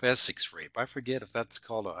dwarf Essex rape. I forget if that's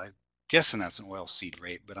called I'm guessing that's an oilseed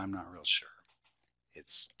rape, but I'm not real sure.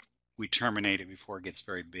 We terminate it before it gets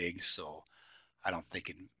very big, so I don't think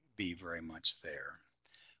it'd be very much there.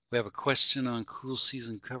 We have a question on cool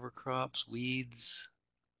season cover crops, weeds.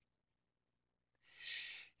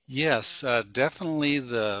 Yes, definitely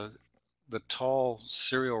the tall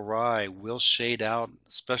cereal rye will shade out,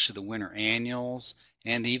 especially the winter annuals,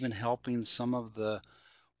 and even helping some of the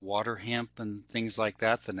water hemp and things like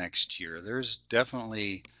that the next year. There's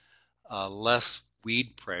definitely less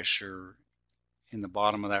weed pressure in the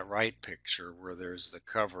bottom of that right picture where there's the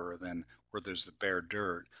cover than where there's the bare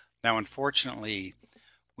dirt. Now, unfortunately,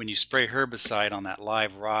 when you spray herbicide on that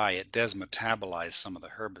live rye, it does metabolize some of the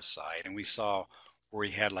herbicide. And we saw where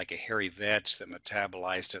you had like a hairy vetch that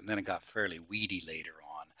metabolized it, and then it got fairly weedy later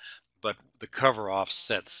on. But the cover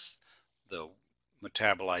offsets the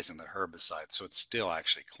metabolizing the herbicide, so it's still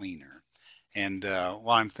actually cleaner. And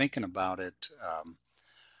while I'm thinking about it,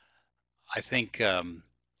 I think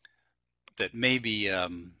that maybe, well,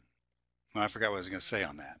 I forgot what I was going to say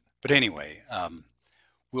on that. But anyway,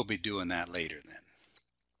 we'll be doing that later then.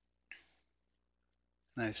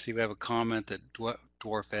 And I see we have a comment that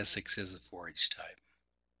dwarf Essex is a forage type.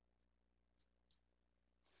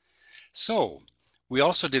 So we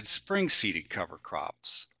also did spring seeded cover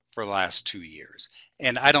crops for the last 2 years.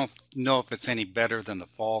 And I don't know if it's any better than the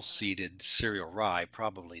fall seeded cereal rye,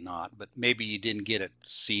 probably not, but maybe you didn't get it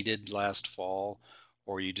seeded last fall,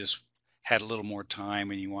 or you just had a little more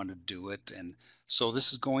time and you wanted to do it. And so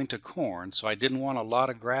this is going to corn, so I didn't want a lot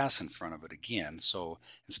of grass in front of it again. So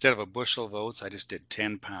instead of a bushel of oats, I just did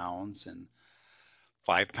 10 pounds and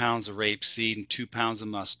 5 pounds of rapeseed and 2 pounds of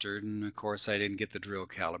mustard. And of course, I didn't get the drill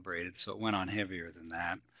calibrated, so it went on heavier than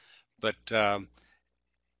that. But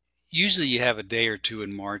usually you have a day or two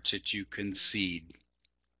in March that you can seed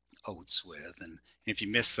oats with. And if you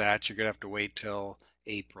miss that, you're going to have to wait till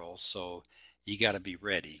April. So you got to be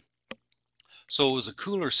ready. So it was a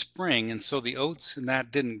cooler spring, and so the oats and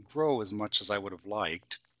that didn't grow as much as I would have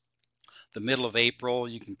liked. The middle of April,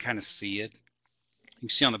 you can kind of see it. You can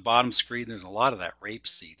see on the bottom screen, there's a lot of that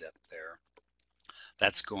rapeseed up there.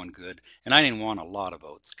 That's going good. And I didn't want a lot of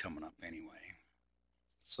oats coming up anyway.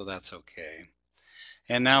 So that's okay.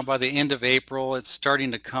 And now by the end of April, it's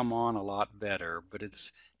starting to come on a lot better, but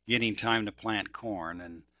it's getting time to plant corn.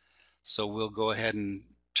 And so we'll go ahead and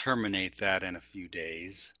terminate that in a few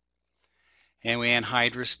days. And we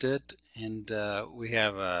anhydrous it, and we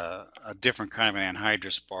have a different kind of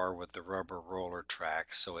anhydrous bar with the rubber roller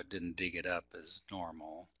track, so it didn't dig it up as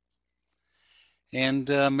normal. And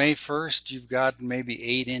May 1st, you've got maybe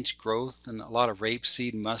 8-inch growth and a lot of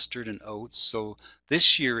rapeseed, mustard, and oats. So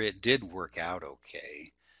this year it did work out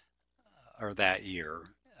okay, or that year.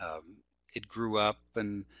 It grew up,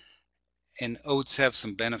 and oats have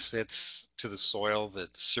some benefits to the soil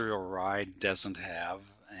that cereal rye doesn't have.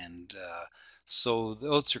 And so the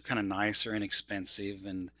oats are kind of nice, they're inexpensive,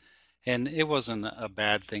 and it wasn't a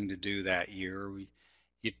bad thing to do that year.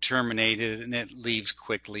 You terminate it and it leaves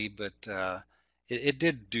quickly, but it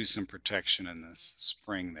did do some protection in this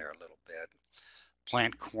spring there a little bit.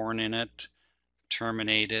 Plant corn in it,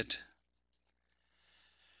 terminate it,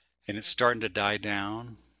 and it's starting to die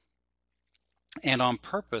down. And on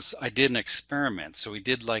purpose, I did an experiment. So we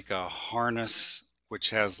did like a harness, which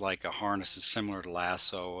has like a harness is similar to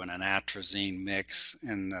lasso, and an atrazine mix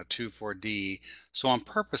and a 2,4-D. So on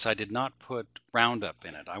purpose, I did not put Roundup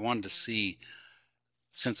in it. I wanted to see,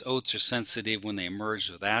 since oats are sensitive when they emerge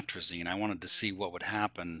with atrazine, I wanted to see what would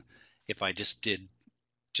happen if I just did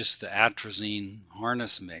just the atrazine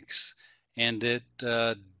harness mix. And it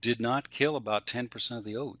did not kill about 10% of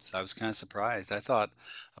the oats. I was kind of surprised. I thought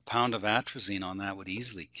a pound of atrazine on that would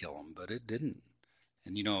easily kill them, but it didn't.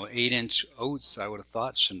 And 8-inch oats, I would have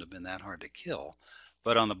thought shouldn't have been that hard to kill.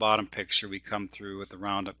 But on the bottom picture, we come through with the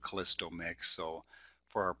Roundup Callisto mix, so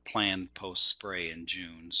for our planned post spray in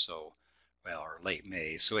June, or late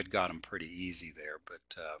May, so it got them pretty easy there. But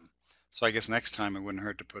so I guess next time it wouldn't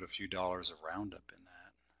hurt to put a few dollars of Roundup in that.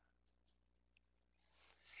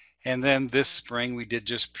 And then this spring we did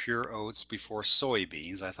just pure oats before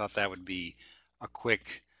soybeans. I thought that would be a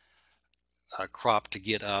quick crop to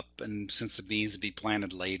get up, and since the beans would be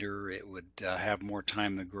planted later, it would have more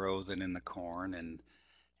time to grow than in the corn,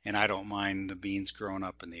 and I don't mind the beans growing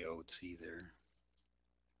up in the oats either.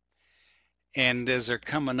 And as they're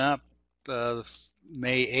coming up,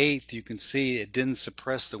 May 8th, you can see it didn't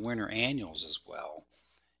suppress the winter annuals as well.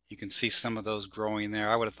 You can see some of those growing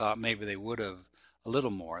there. I would have thought maybe they would have a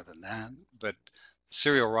little more than that, but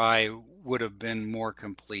cereal rye would have been more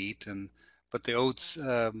complete, but the oats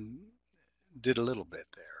did a little bit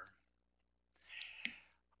there.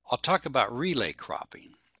 I'll talk about relay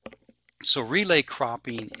cropping. So relay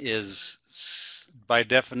cropping is, by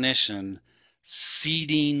definition,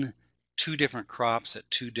 seeding 2 different crops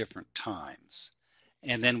at 2 different times.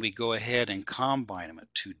 And then we go ahead and combine them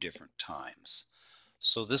at 2 different times.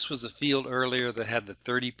 So this was a field earlier that had the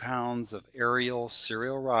 30 pounds of aerial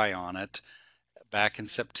cereal rye on it back in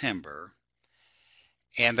September.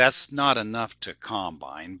 And that's not enough to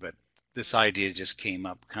combine, but this idea just came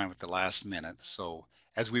up kind of at the last minute. So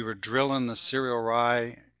as we were drilling the cereal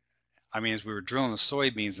rye, as we were drilling the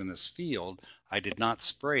soybeans in this field, I did not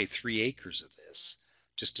spray 3 acres of this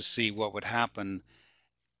just to see what would happen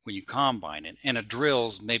when you combine it. And a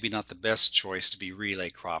drill's maybe not the best choice to be relay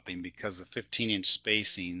cropping because the 15-inch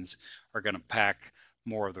spacings are going to pack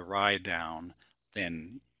more of the rye down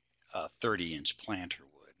than a 30-inch planter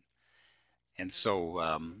would. And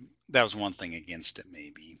so that was one thing against it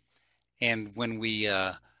maybe. And when we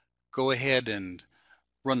go ahead and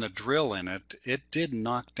run the drill in it, it did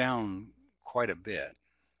knock down quite a bit.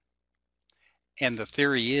 And the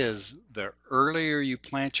theory is the earlier you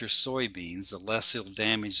plant your soybeans, the less it'll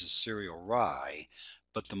damage the cereal rye,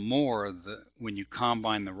 but the more when you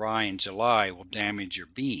combine the rye in July will damage your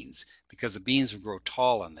beans, because the beans will grow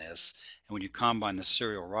tall in this, and when you combine the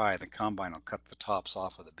cereal rye, the combine will cut the tops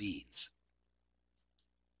off of the beans.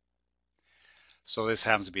 So this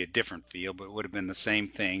happens to be a different field, but it would have been the same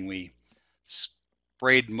thing. We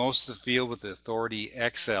sprayed most of the field with the Authority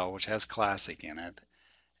XL, which has Classic in it,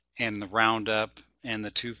 and the Roundup and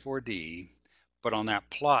the 2,4-D. But on that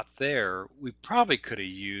plot there, we probably could have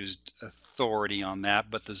used Authority on that,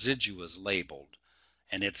 but the Zidua is labeled,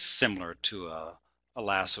 and it's similar to a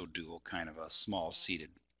Lasso Dual, kind of a small seeded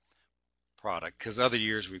product. Because other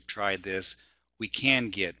years we've tried this, we can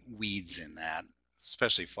get weeds in that,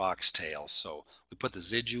 especially foxtail. So we put the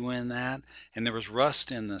Zidua in that, and there was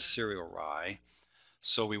rust in the cereal rye.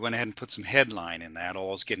 So we went ahead and put some headline in that.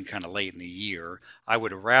 Oh, it's getting kind of late in the year. I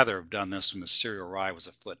would have rather have done this when the cereal rye was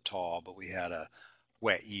a foot tall, but we had a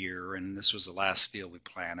wet year, and this was the last field we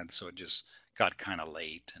planted, so it just got kind of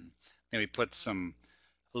late. And then we put a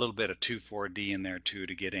little bit of 2,4-D in there too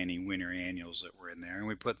to get any winter annuals that were in there. And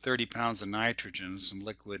we put 30 pounds of nitrogen, some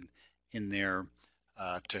liquid in there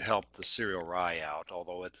to help the cereal rye out,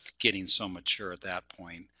 although it's getting so mature at that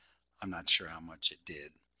point, I'm not sure how much it did.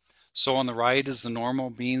 So on the right is the normal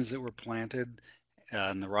beans that were planted,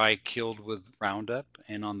 and the rye killed with Roundup,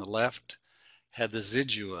 and on the left had the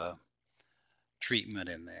Zidua treatment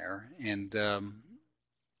in there, and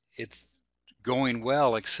it's going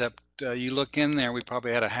well, except you look in there, we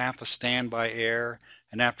probably had a half a stand by air,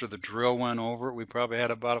 and after the drill went over it, we probably had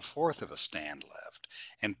about a fourth of a stand left.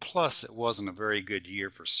 And plus, it wasn't a very good year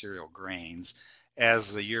for cereal grains,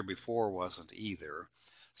 as the year before wasn't either.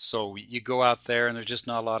 So you go out there, and there's just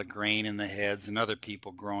not a lot of grain in the heads, and other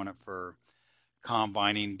people growing it for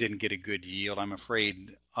combining didn't get a good yield. I'm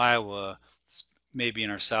afraid Iowa, maybe in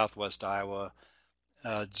our southwest Iowa,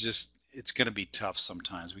 just it's going to be tough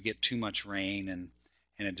sometimes. We get too much rain, and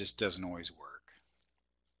it just doesn't always work.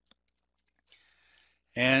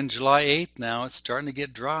 And July 8th now, it's starting to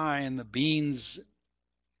get dry, and the beans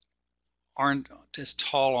aren't as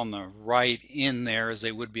tall on the right in there as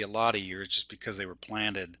they would be a lot of years, just because they were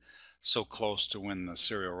planted so close to when the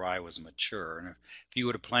cereal rye was mature. And if you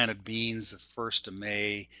would have planted beans the 1st of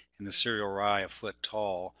May and the cereal rye a foot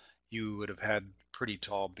tall, you would have had pretty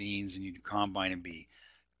tall beans, and you'd combine and be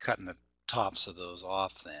cutting the tops of those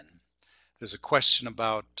off then. There's a question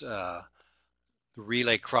about the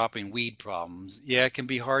relay cropping weed problems. Yeah, it can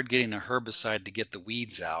be hard getting a herbicide to get the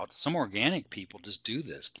weeds out. Some organic people just do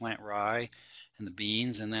this, plant rye and the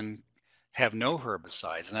beans and then have no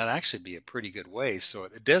herbicides, and that'd actually be a pretty good way. So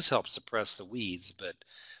it does help suppress the weeds, but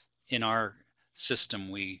in our system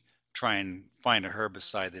we try and find a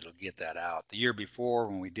herbicide that'll get that out. The year before,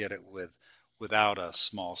 when we did it without a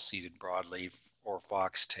small seeded broadleaf or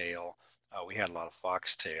foxtail, we had a lot of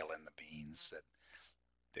foxtail in the beans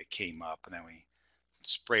that came up, and then we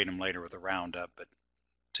sprayed them later with a Roundup, but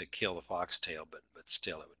to kill the foxtail, but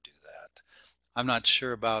still it would do that. I'm not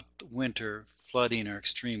sure about winter flooding or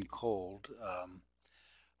extreme cold.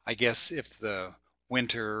 I guess if the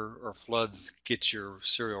winter or floods get your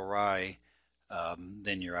cereal rye,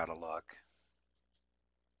 then you're out of luck.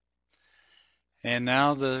 And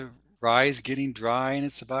now the rye is getting dry, and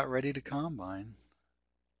it's about ready to combine.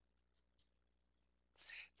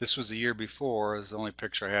 This was the year before. Is the only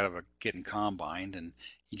picture I had of it getting combined, and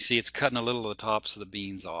you see it's cutting a little of the tops of the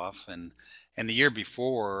beans off. And the year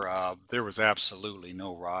before, there was absolutely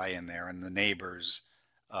no rye in there, and the neighbors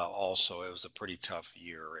also. It was a pretty tough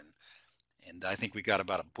year, and I think we got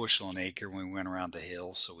about a bushel an acre when we went around the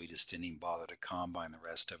hills, so we just didn't even bother to combine the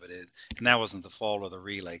rest of it. And that wasn't the fault of the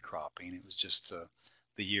relay cropping. It was just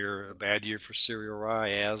the year, a bad year for cereal rye,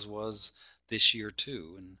 as was this year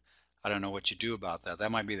too. And I don't know what you do about that.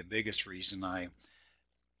 That might be the biggest reason I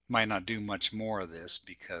might not do much more of this,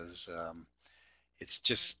 because it's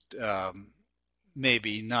just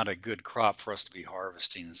maybe not a good crop for us to be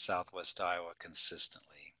harvesting in southwest Iowa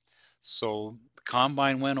consistently. So the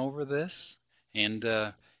combine went over this, and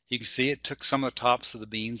you can see it took some of the tops of the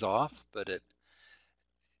beans off, but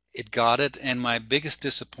it got it. And my biggest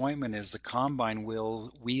disappointment is the combine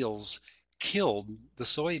wheels killed the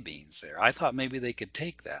soybeans there. I thought maybe they could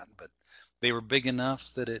take that, but they were big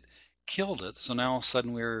enough that it killed it. So now all of a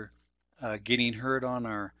sudden we're getting hurt on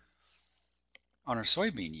our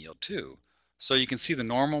soybean yield too. So you can see the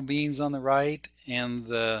normal beans on the right and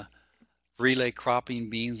the relay cropping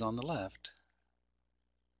beans on the left.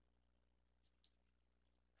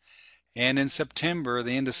 And in September,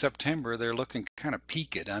 the end of September, they're looking kind of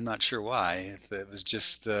peaked. I'm not sure why. If it was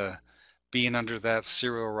just being under that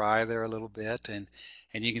cereal rye there a little bit, and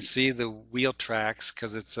you can see the wheel tracks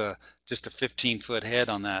because it's just a 15-foot head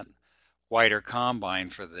on that wider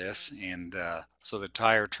combine for this, and so the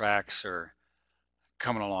tire tracks are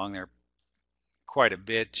coming along there quite a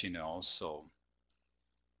bit, So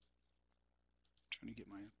trying to get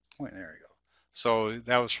my point. There we go. So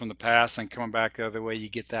that was from the past, and coming back the other way, you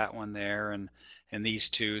get that one there, and these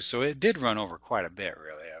two. So it did run over quite a bit,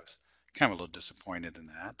 really. I was kind of a little disappointed in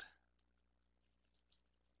that.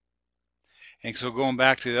 And so going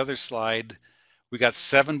back to the other slide, we got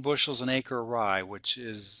 7 bushels an acre of rye, which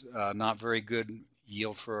is not very good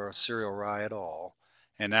yield for a cereal rye at all.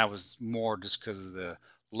 And that was more just because of the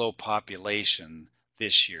low population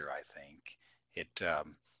this year, I think.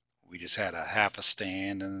 We just had a half a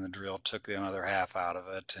stand, and then the drill took the other half out of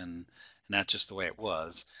it, and that's just the way it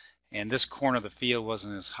was. And this corner of the field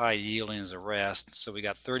wasn't as high yielding as the rest, so we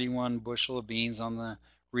got 31 bushel of beans on the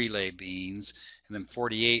relay beans, and then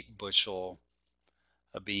 48 bushel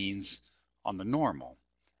of beans on the normal.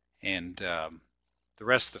 And the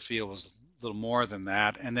rest of the field was a little more than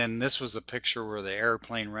that. And then this was a picture where the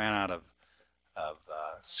airplane ran out of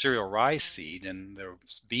cereal rice seed, and the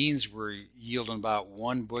beans were yielding about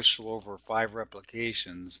 1 bushel over 5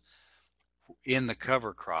 replications in the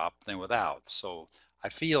cover crop than without. So I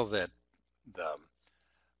feel that the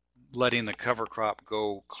letting the cover crop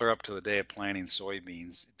go clear up to the day of planting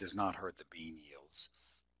soybeans does not hurt the bean yields.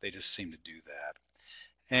 They just seem to do that.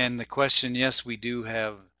 And the question, yes, we do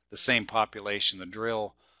have the same population. The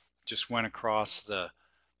drill just went across the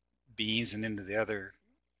beans and into the other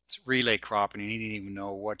relay crop, and he didn't even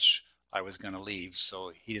know which I was going to leave,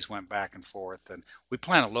 so he just went back and forth. And we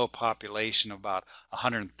plant a low population of about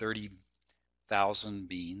 130,000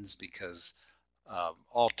 beans because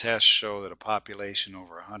all tests show that a population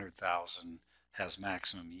over 100,000 has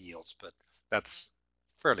maximum yields, but that's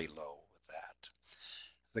fairly low with that.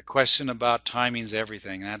 The question about timing's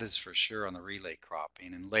everything. That is for sure on the relay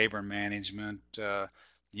cropping. And labor management,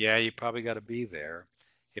 yeah, you probably got to be there.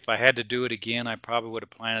 If I had to do it again, I probably would have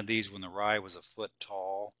planted these when the rye was a foot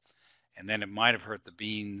tall, and then it might have hurt the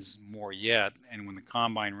beans more yet. And when the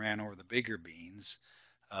combine ran over the bigger beans,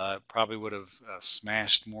 it probably would have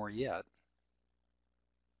smashed more yet.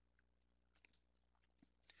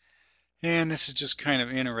 And this is just kind of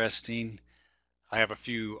interesting. I have a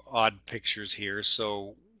few odd pictures here.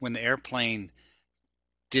 So when the airplane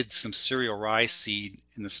did some cereal rice seed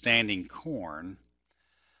in the standing corn,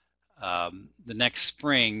 the next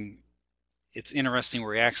spring, it's interesting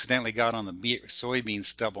where he accidentally got on the soybean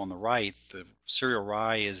stub on the right. The cereal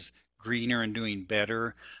rye is greener and doing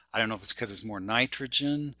better. I don't know if it's because it's more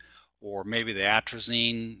nitrogen, or maybe the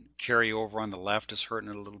atrazine carryover on the left is hurting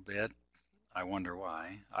it a little bit. I wonder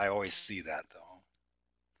why. I always see that though.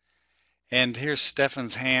 And here's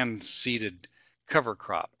Stefan's hand-seeded cover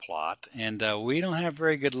crop plot, and we don't have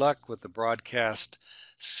very good luck with the broadcast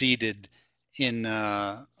seeded in,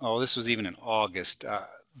 this was even in August.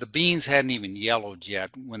 The beans hadn't even yellowed yet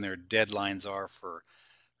when their deadlines are for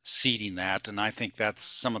seeding that, and I think that's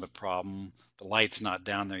some of the problem. The light's not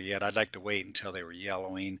down there yet. I'd like to wait until they were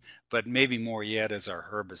yellowing, but maybe more yet is our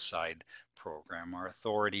herbicide program. Our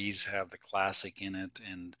authorities have the classic in it,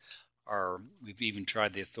 and we've even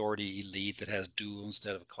tried the Authority Elite that has dual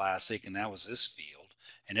instead of classic, and that was this field,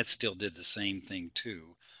 and it still did the same thing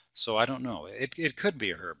too. So I don't know. It could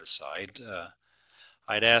be a herbicide.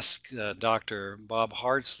 I'd ask Dr. Bob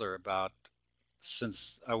Hartzler about,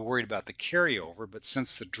 since I worried about the carryover, but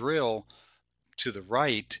since the drill to the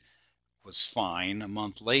right was fine a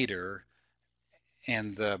month later,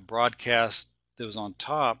 and the broadcast that was on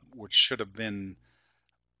top, which should have been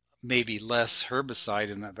maybe less herbicide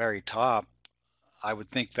in the very top, I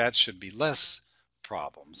would think that should be less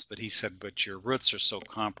problems. But he said, but your roots are so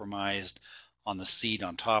compromised on the seed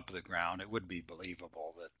on top of the ground, it would be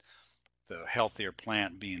believable that the healthier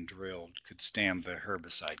plant being drilled could stand the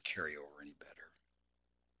herbicide carryover any better.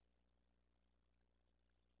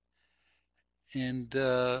 And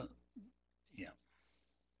yeah.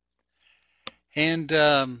 And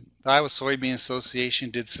the Iowa Soybean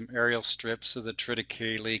Association did some aerial strips of the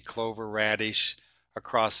triticale, clover, radish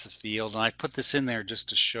across the field. And I put this in there just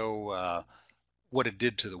to show what it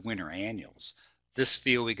did to the winter annuals. This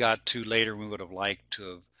field we got to later, we would have liked to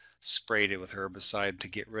have sprayed it with herbicide to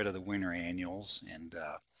get rid of the winter annuals. And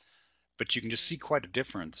but you can just see quite a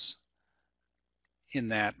difference in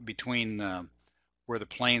that between where the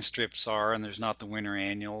plain strips are, and there's not the winter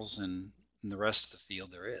annuals, and in the rest of the field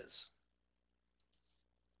there is.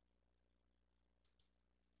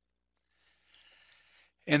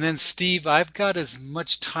 And then Steve, I've got as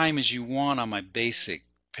much time as you want on my basic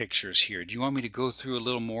pictures here. Do you want me to go through a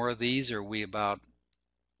little more of these, or are we about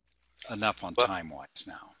enough on Well, time-wise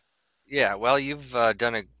now? yeah, well, you've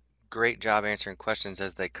done a great job answering questions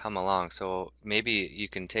as they come along. So maybe you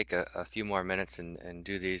can take a few more minutes and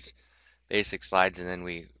do these basic slides, and then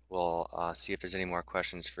we will see if there's any more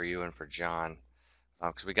questions for you and for John,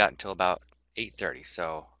 because we got until about 8:30.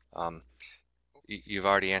 So you've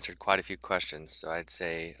already answered quite a few questions. So I'd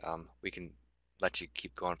say we can let you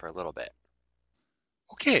keep going for a little bit.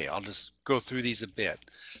 Okay, I'll just go through these a bit.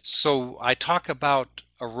 So I talk about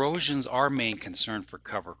erosion's our main concern for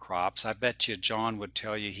cover crops. I bet you John would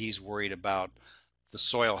tell you he's worried about the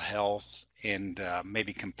soil health and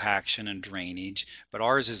maybe compaction and drainage, but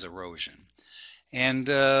ours is erosion. And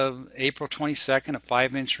April 22nd, a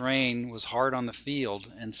 5-inch rain was hard on the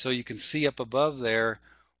field, and so you can see up above there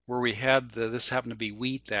where we had this happened to be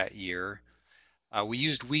wheat that year. We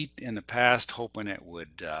used wheat in the past hoping it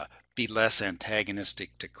would be less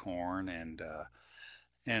antagonistic to corn,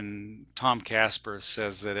 and Tom Casper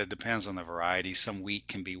says that it depends on the variety. Some wheat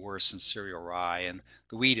can be worse than cereal rye, and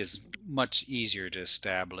the wheat is much easier to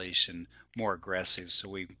establish and more aggressive, so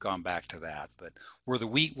we've gone back to that. But where the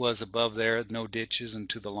wheat was above there, no ditches, and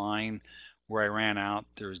to the line where I ran out,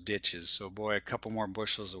 there's ditches. So boy, a couple more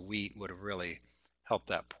bushels of wheat would have really helped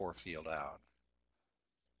that poor field out.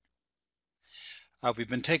 We've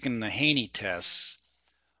been taking the Haney tests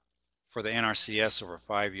for the NRCS over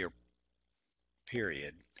a 5-year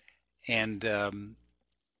period. And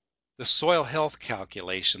the soil health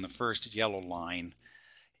calculation, the first yellow line,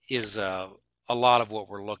 is a lot of what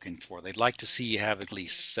we're looking for. They'd like to see you have at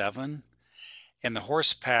least 7. And the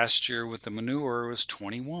horse pasture with the manure was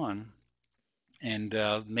 21. And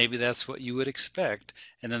maybe that's what you would expect.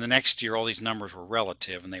 And then the next year, all these numbers were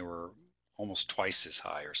relative, and they were almost twice as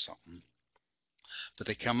high or something. But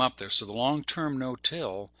they come up there. So the long-term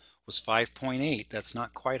no-till was 5.8. That's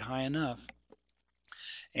not quite high enough.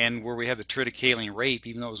 And where we had the triticale rape,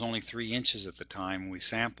 even though it was only 3 inches at the time we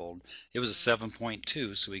sampled, it was a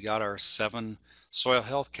 7.2. So we got our 7 soil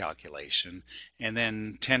health calculation. And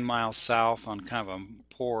then 10 miles south on kind of a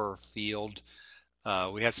poor field,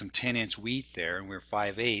 we had some 10-inch wheat there, and we were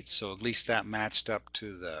 5.8. So at least that matched up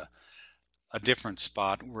to a different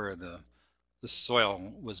spot where the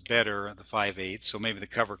soil was better at the 5.8, so maybe the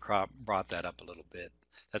cover crop brought that up a little bit.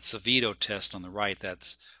 That's the veto test on the right.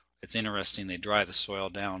 It's interesting. They dry the soil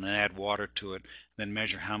down and add water to it, then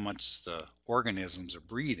measure how much the organisms are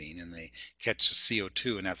breathing, and they catch the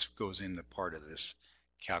CO2, and that goes into part of this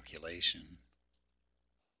calculation.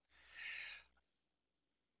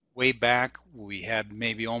 Way back, we had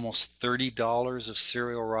maybe almost $30 of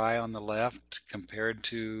cereal rye on the left compared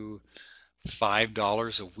to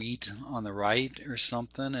 $5 of wheat on the right or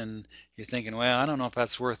something, and you're thinking, well, I don't know if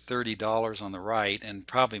that's worth $30 on the right, and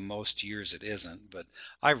probably most years it isn't, but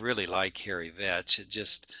I really like hairy vetch. It's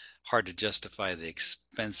just hard to justify the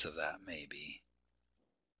expense of that maybe.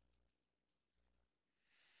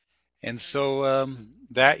 And so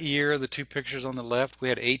that year, the 2 pictures on the left, we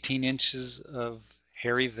had 18 inches of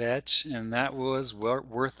hairy vetch, and that was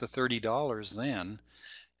worth the $30 then.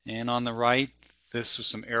 And on the right, this was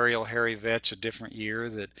some aerial hairy vetch a different year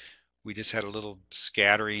that we just had a little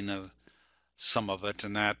scattering of some of it,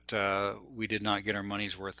 and that we did not get our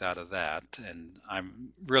money's worth out of that. And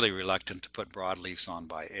I'm really reluctant to put broadleafs on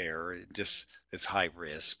by air. It's high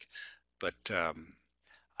risk. But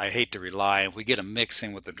I hate to rely. If we get a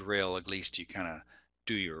mixing with the drill, at least you kind of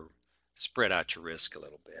spread out your risk a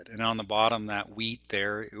little bit. And on the bottom, that wheat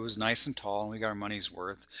there, it was nice and tall, and we got our money's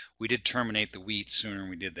worth. We did terminate the wheat sooner than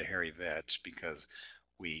we did the hairy vetch because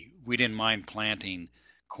we didn't mind planting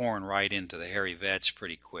corn right into the hairy vetch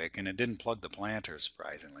pretty quick, and it didn't plug the planter,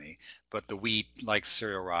 surprisingly. But the wheat, like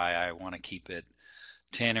cereal rye, I want to keep it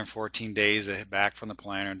 10 or 14 days back from the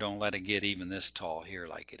planter. Don't let it get even this tall here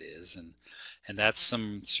like it is. And that's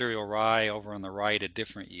some cereal rye over on the right, a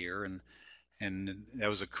different year, and that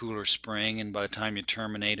was a cooler spring, and by the time you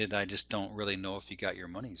terminated, I just don't really know if you got your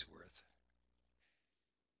money's worth.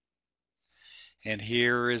 And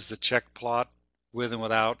here is the check plot with and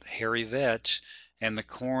without hairy vetch, and the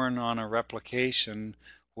corn on a replication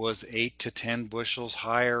was 8 to 10 bushels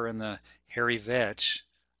higher in the hairy vetch.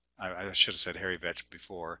 I should have said hairy vetch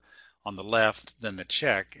before, on the left than the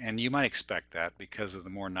check, and you might expect that because of the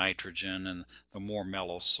more nitrogen and the more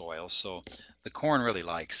mellow soil. So the corn really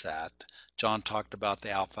likes that. John talked about the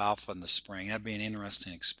alfalfa in the spring. That'd be an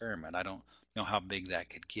interesting experiment. I don't know how big that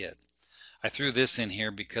could get. I threw this in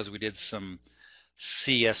here because we did some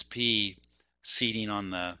CSP seeding on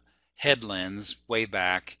the headlands way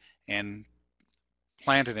back and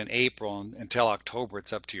planted in April until October.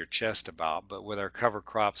 It's up to your chest about, but with our cover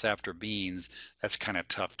crops after beans, that's kind of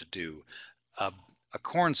tough to do. A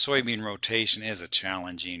corn soybean rotation is a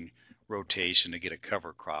challenging rotation to get a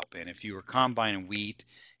cover crop in. If you were combining wheat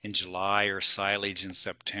in July or silage in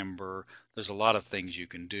September, there's a lot of things you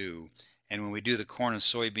can do. And when we do the corn and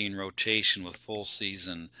soybean rotation with full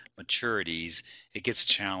season maturities, it gets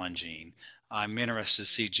challenging. I'm interested to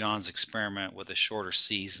see Jon's experiment with a shorter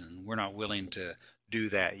season. We're not willing to do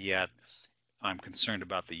that yet. I'm concerned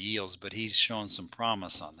about the yields, but he's shown some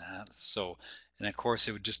promise on that. So, and of course,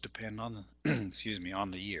 it would just depend on the excuse me,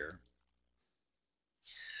 on the year.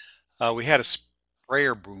 We had a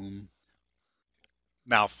sprayer boom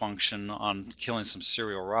malfunction on killing some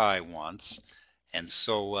cereal rye once, and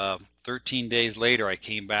so 13 days later, I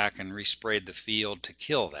came back and resprayed the field to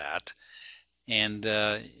kill that. And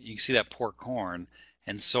you can see that poor corn.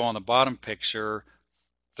 And so on the bottom picture,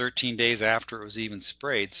 13 days after it was even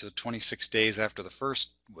sprayed, so 26 days after the first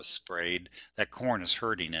was sprayed, that corn is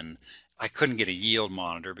hurting. And I couldn't get a yield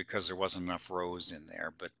monitor because there wasn't enough rows in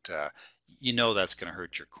there, but you know that's going to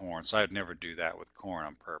hurt your corn. So I would never do that with corn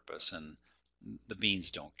on purpose, and the beans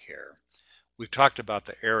don't care. We've talked about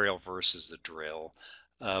the aerial versus the drill.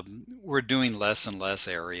 We're doing less and less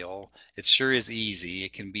aerial. It sure is easy.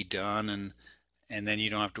 It can be done, and then you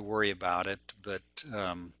don't have to worry about it, but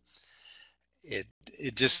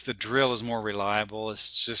it just, the drill is more reliable.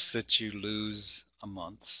 It's just that you lose a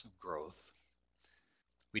month of growth.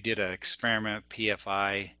 We did an experiment at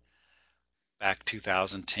PFI back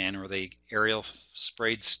 2010 where they aerial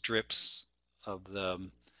sprayed strips of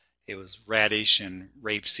it was radish and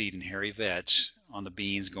rapeseed and hairy vetch on the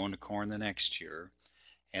beans going to corn the next year.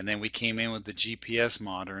 And then we came in with the GPS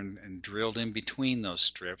monitor and drilled in between those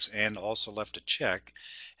strips and also left a check.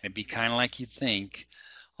 And it'd be kind of like you'd think.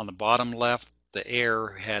 On the bottom left, the air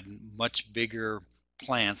had much bigger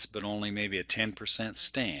plants, but only maybe a 10%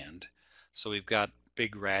 stand. So we've got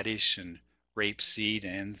big radish and rapeseed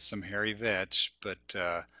and some hairy vetch, but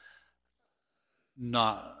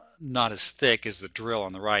not as thick as the drill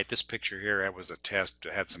on the right. This picture here, it was a test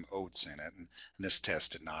that had some oats in it, and this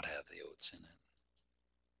test did not have the oats in it.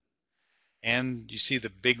 And you see the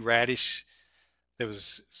big radish that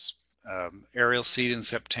was aerial seed in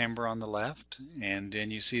September on the left, and then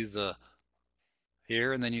you see the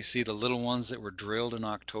here, and then you see the little ones that were drilled in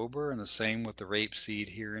October, and the same with the rapeseed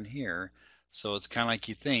here and here. So it's kind of like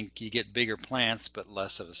you think you get bigger plants but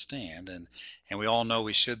less of a stand, and we all know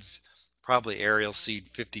we should probably aerial seed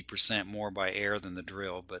 50% more by air than the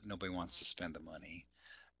drill, but nobody wants to spend the money.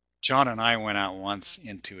 Jon and I went out once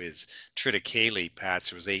into his triticale patch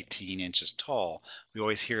that was 18 inches tall. We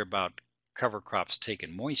always hear about cover crops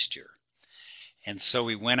taking moisture. And so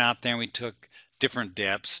we went out there and we took different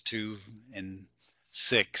depths, 2 and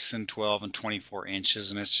 6 and 12 and 24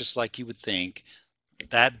 inches. And it's just like you would think.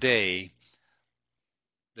 That day,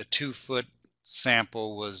 the 2-foot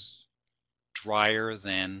sample was drier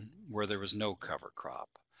than where there was no cover crop.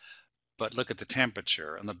 But look at the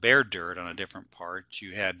temperature. On the bare dirt on a different part,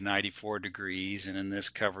 you had 94 degrees, and in this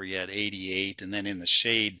cover you had 88, and then in the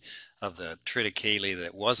shade of the triticale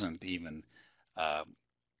that wasn't even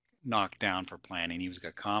knocked down for planting, he was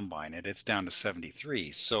going to combine it, it's down to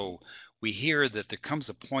 73. So we hear that there comes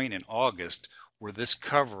a point in August where this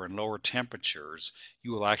cover and lower temperatures,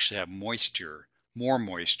 you will actually have moisture, more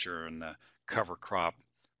moisture in the cover crop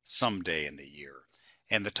someday in the year.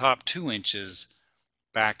 And the top 2 inches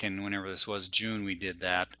back in whenever this was, June, we did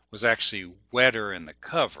that, was actually wetter in the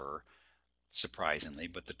cover, surprisingly,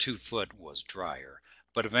 but the 2-foot was drier.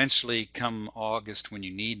 But eventually, come August, when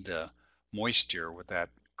you need the moisture with that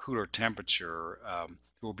cooler temperature, there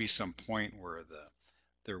will be some point where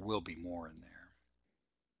there will be more in there.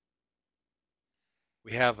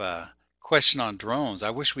 We have a question on drones. I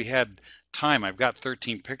wish we had time. I've got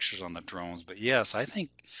 13 pictures on the drones, but yes, I think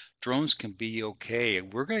drones can be okay.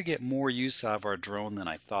 We're going to get more use out of our drone than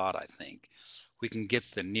I thought, I think. We can get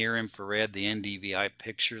the near infrared, the NDVI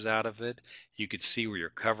pictures out of it. You could see where your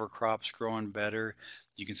cover crop's growing better.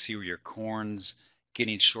 You can see where your corn's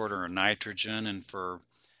getting shorter in nitrogen, and for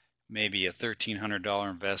maybe a $1,300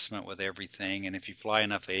 investment with everything. And if you fly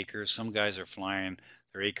enough acres, some guys are flying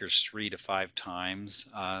their acres 3 to 5 times.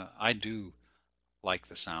 I do like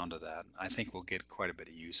the sound of that. I think we'll get quite a bit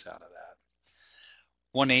of use out of that.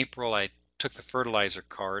 One April, I took the fertilizer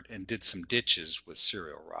cart and did some ditches with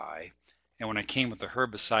cereal rye. And when I came with the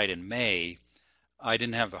herbicide in May, I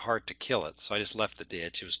didn't have the heart to kill it, so I just left the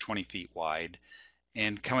ditch. It was 20 feet wide.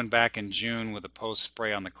 And coming back in June with a post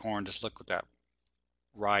spray on the corn, just look what that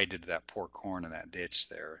rye did to that poor corn in that ditch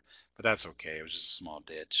there. But that's okay. It was just a small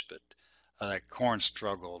ditch. But that corn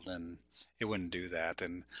struggled and it wouldn't do that.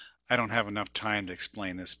 And I don't have enough time to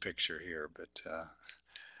explain this picture here. But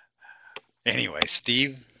anyway,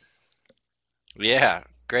 Steve. Yeah,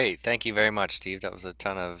 great. Thank you very much, Steve. That was a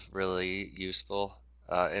ton of really useful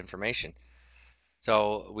information.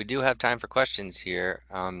 So we do have time for questions here.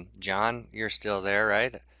 John, you're still there,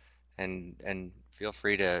 right? And feel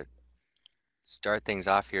free to start things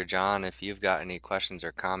off here, John, if you've got any questions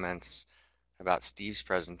or comments about Steve's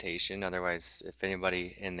presentation. Otherwise, if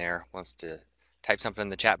anybody in there wants to type something in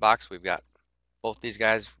the chat box, we've got both these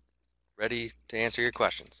guys ready to answer your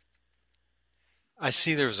questions. I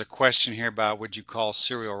see there's a question here about would you call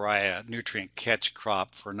cereal rye a nutrient catch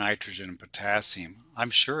crop for nitrogen and potassium?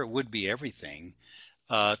 I'm sure it would be everything.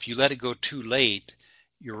 If you let it go too late,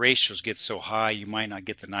 your ratios get so high you might not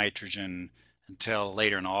get the nitrogen until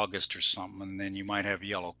later in August or something, and then you might have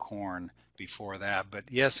yellow corn before that. But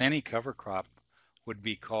yes, any cover crop would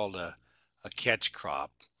be called a catch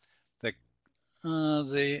crop.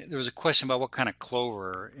 There was a question about what kind of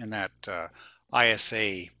clover in that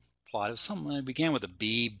ISA plot. It was something that began with a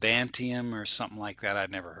B, Bantium or something like that.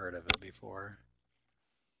 I'd never heard of it before.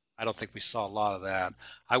 I don't think we saw a lot of that.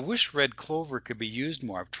 I wish red clover could be used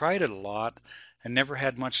more. I've tried it a lot and never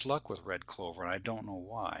had much luck with red clover, and I don't know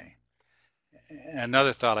why.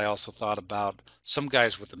 Another thought I also thought about, some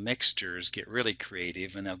guys with the mixtures get really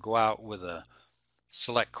creative and they'll go out with a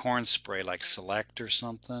select corn spray like Select or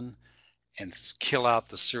something and kill out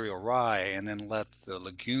the cereal rye and then let the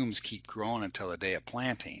legumes keep growing until the day of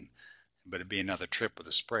planting. But it'd be another trip with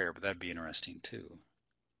a sprayer, but that'd be interesting too.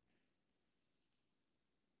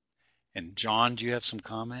 And John, do you have some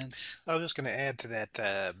comments? I was just going to add to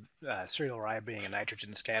that cereal rye being a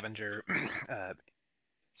nitrogen scavenger.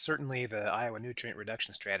 Certainly, the Iowa nutrient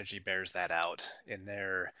reduction strategy bears that out in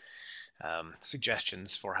their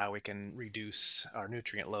suggestions for how we can reduce our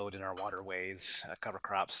nutrient load in our waterways. Cover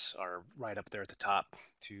crops are right up there at the top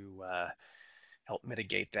to help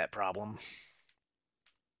mitigate that problem.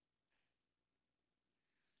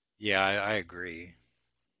 Yeah, I agree.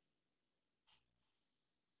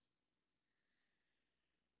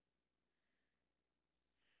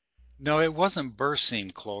 No, it wasn't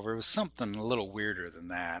berseem clover. It was something a little weirder than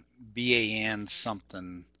that. BAN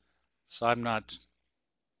something. So I'm not,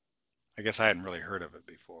 I guess I hadn't really heard of it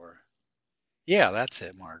before. Yeah, that's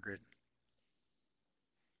it, Margaret.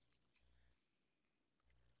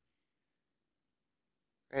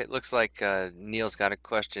 It looks like Neil's got a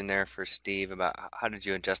question there for Steve about how did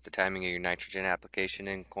you adjust the timing of your nitrogen application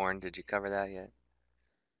in corn? Did you cover that yet?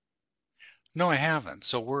 No, I haven't.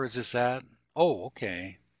 So where is this at? Oh,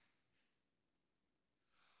 okay.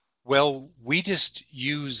 Well, we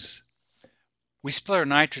split our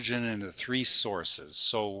nitrogen into three sources.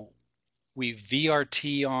 So we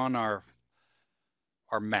VRT on our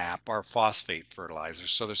MAP, our phosphate fertilizer.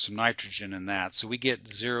 So there's some nitrogen in that. So we get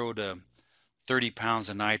 0 to 30 pounds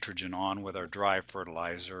of nitrogen on with our dry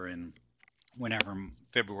fertilizer in whenever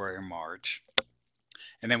February or March.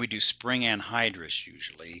 And then we do spring anhydrous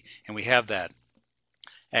usually. And we have that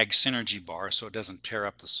Ag Synergy bar so it doesn't tear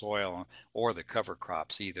up the soil or the cover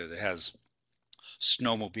crops either. That has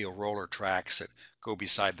snowmobile roller tracks that go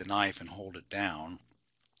beside the knife and hold it down.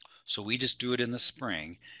 So we just do it in the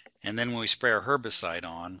spring. And then when we spray our herbicide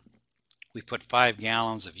on, we put 5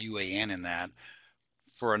 gallons of UAN in that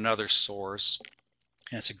for another source.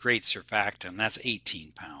 And it's a great surfactant. That's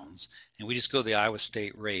 18 pounds. And we just go the Iowa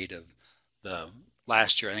State rate of the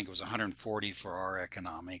last year, I think it was 140 for our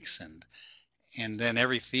economics. And then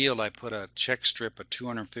every field I put a check strip of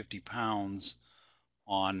 250 pounds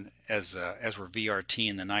on as we're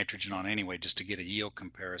VRTing the nitrogen on anyway, just to get a yield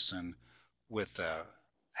comparison with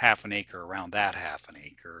half an acre around that half an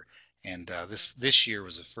acre. And this last year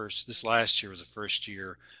was the first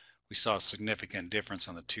year we saw a significant difference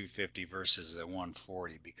on the 250 versus the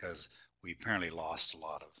 140 because we apparently lost a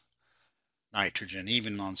lot of nitrogen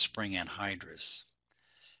even on spring anhydrous.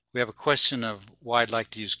 We have a question of why I'd like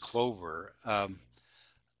to use clover.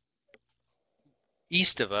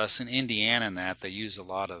 East of us in Indiana and that, they use a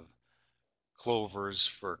lot of clovers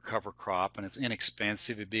for cover crop and it's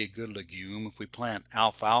inexpensive. It'd be a good legume. If we plant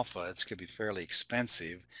alfalfa, it's going to be fairly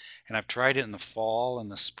expensive. And I've tried it in the fall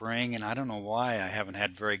and the spring and I don't know why I haven't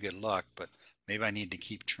had very good luck, but maybe I need to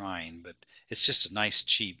keep trying. But it's just a nice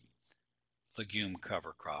cheap legume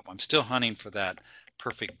cover crop. I'm still hunting for that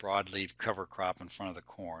perfect broadleaf cover crop in front of the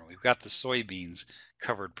corn. We've got the soybeans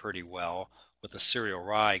covered pretty well with the cereal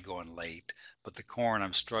rye going late, but the corn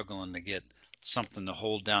I'm struggling to get something to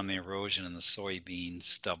hold down the erosion in the soybean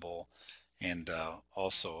stubble and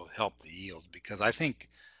also help the yield, because I think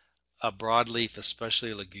a broadleaf,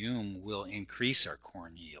 especially a legume, will increase our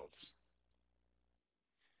corn yields.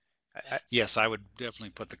 I, Yes, I would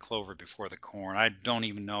definitely put the clover before the corn. I don't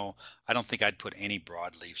even know, I don't think I'd put any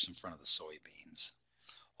broadleafs in front of the soybeans,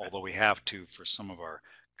 although we have to for some of our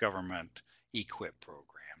government EQIP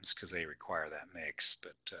programs because they require that mix.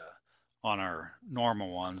 But on our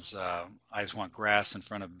normal ones, I just want grass in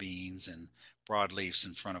front of beans and broadleafs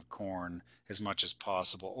in front of corn as much as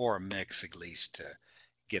possible, or a mix at least to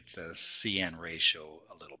get the CN ratio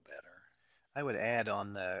a little better. I would add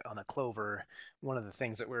on the clover, one of the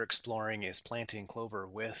things that we're exploring is planting clover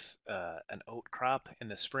with an oat crop in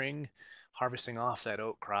the spring, harvesting off that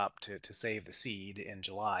oat crop to save the seed in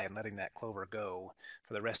July and letting that clover go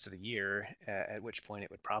for the rest of the year, at which point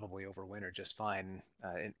it would probably overwinter just fine,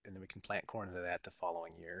 and then we can plant corn into that the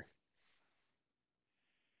following year.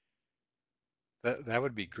 That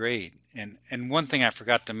would be great. And one thing I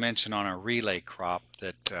forgot to mention on our relay crop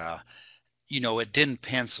that it didn't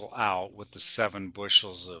pencil out with the 7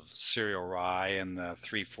 bushels of cereal rye and the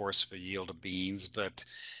 3/4 of a yield of beans. But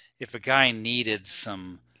if a guy needed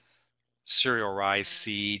some cereal rye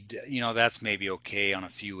seed, that's maybe okay on a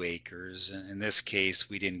few acres. In this case,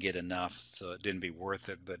 we didn't get enough, so it didn't be worth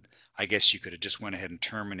it. But I guess you could have just went ahead and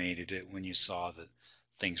terminated it when you saw that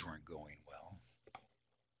things weren't going well.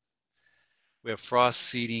 We have frost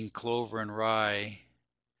seeding clover and rye.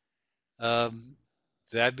 Um,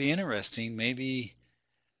 that'd be interesting. Maybe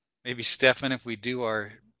Stefan, if we do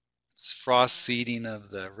our frost seeding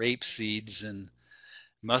of the rape seeds and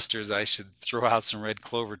mustards, I should throw out some red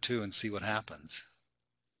clover too and see what happens.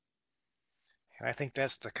 And I think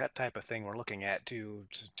that's the cut type of thing we're looking at to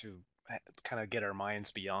kind of get our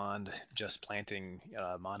minds beyond just planting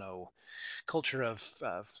monoculture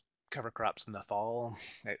of cover crops in the fall.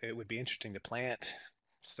 It would be interesting to plant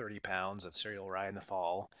 30 pounds of cereal rye in the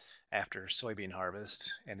fall after soybean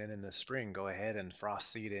harvest, and then in the spring go ahead and frost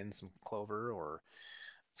seed in some clover or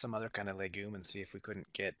some other kind of legume and see if we couldn't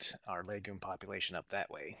get our legume population up that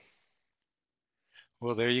way.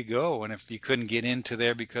 Well, there you go. And if you couldn't get into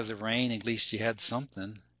there because of rain, at least you had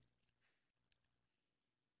something.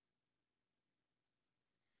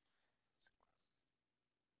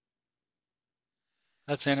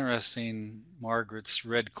 That's interesting, Margaret's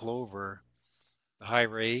red clover, the high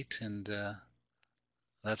rate, and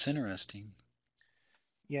that's interesting.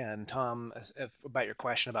 Yeah, and Tom, about your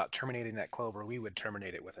question about terminating that clover, we would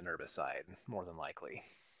terminate it with an herbicide, more than likely.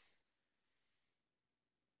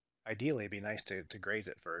 Ideally, it'd be nice to graze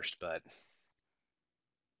it first, but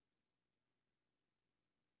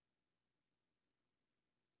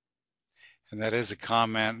And that is a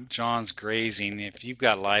comment. John's grazing. If you've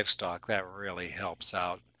got livestock, that really helps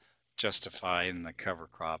out justifying the cover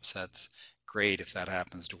crops. That's great if that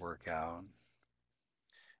happens to work out.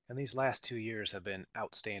 and these last 2 years have been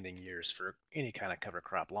outstanding years for any kind of cover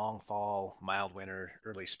crop. Long fall, mild winter,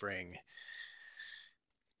 early spring.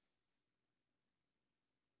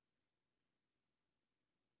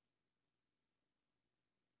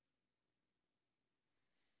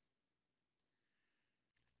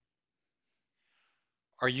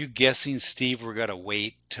 Are you guessing, Steve, we're going to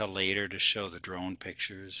wait till later to show the drone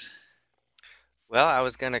pictures? Well, I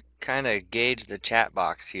was going to kind of gauge the chat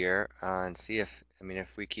box here and see if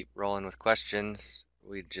we keep rolling with questions,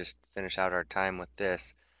 we just finish out our time with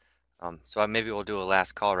this. So maybe we'll do a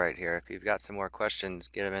last call right here. If you've got some more questions,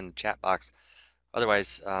 get them in the chat box.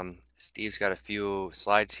 Otherwise, Steve's got a few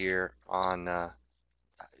slides here on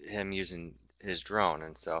him using his drone.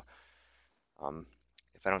 And so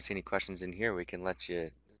if I don't see any questions in here, we can let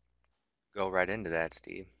you go right into that,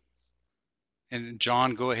 Steve. And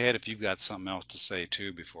John, go ahead if you've got something else to say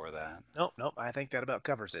too before that. Nope. I think that about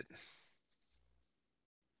covers it.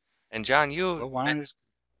 And John, Well,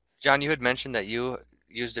 John, you had mentioned that you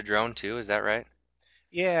used a drone too. Is that right?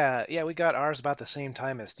 Yeah, we got ours about the same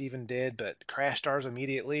time as Steven did, but crashed ours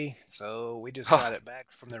immediately. So we just Oh, got it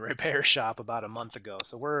back from the repair shop about a month ago.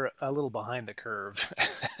 So we're a little behind the curve.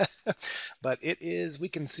 But we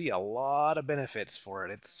can see a lot of benefits for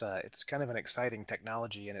it. It's kind of an exciting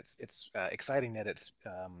technology, and it's exciting that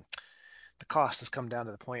the cost has come down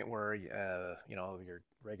to the point where your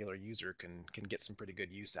regular user can get some pretty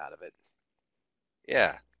good use out of it.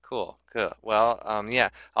 yeah, cool. Well, yeah,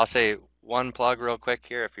 I'll say one plug real quick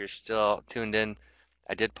here. If you're still tuned in,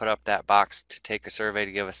 I did put up that box to take a survey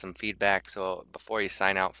to give us some feedback. So before you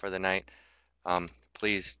sign out for the night,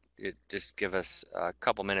 please just give us a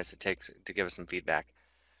couple minutes to give us some feedback.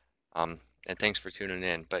 And thanks for tuning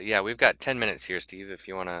in. But yeah, we've got 10 minutes here, Steve, if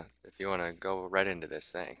you wanna go right into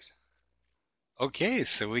this. Thanks. Okay,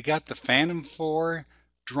 so we got the Phantom 4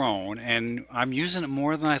 drone, and I'm using it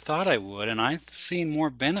more than I thought I would, and I've seen more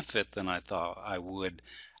benefit than I thought I would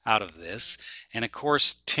out of this. And of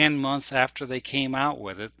course, 10 months after they came out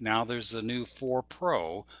with it, now there's the new 4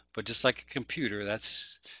 Pro, but just like a computer,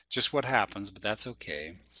 that's just what happens, but that's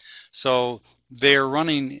okay. So they're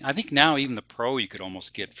running, I think now even the Pro you could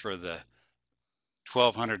almost get for the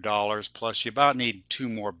 $1,200 plus. You about need 2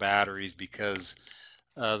 more batteries because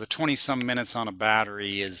the 20 some minutes on a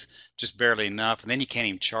battery is just barely enough, and then you can't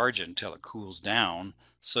even charge it until it cools down.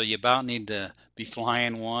 So you about need to be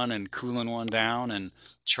flying one and cooling one down and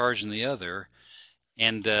charging the other.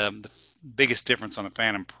 And the biggest difference on the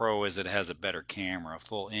Phantom Pro is it has a better camera, a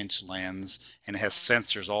full inch lens, and it has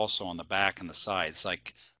sensors also on the back and the sides.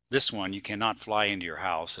 Like this one, you cannot fly into your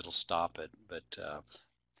house, it'll stop it, but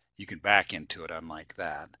you can back into it, unlike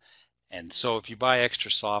that. And so if you buy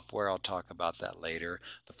extra software, I'll talk about that later.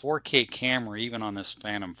 The 4K camera, even on this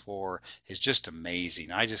Phantom 4, is just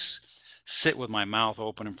amazing. I just sit with my mouth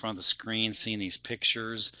open in front of the screen seeing these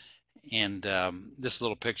pictures. And this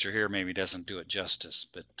little picture here maybe doesn't do it justice,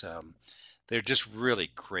 but they're just really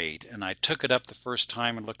great. And I took it up the first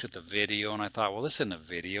time and looked at the video, and I thought, well, this isn't a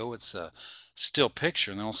video, it's a still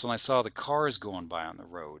picture. And then all of a sudden I saw the cars going by on the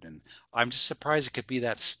road, and I'm just surprised it could be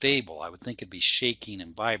that stable. I would think it'd be shaking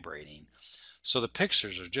and vibrating. So the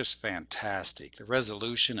pictures are just fantastic. The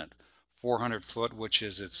resolution at 400 foot, which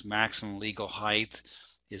is its maximum legal height,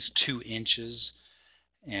 is 2 inches,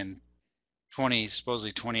 and 20,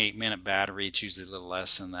 supposedly 28-minute battery. It's usually a little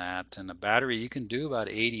less than that. And the battery, you can do about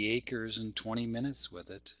 80 acres in 20 minutes with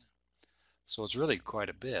it. So it's really quite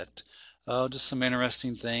a bit. Just some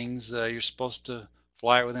interesting things. You're supposed to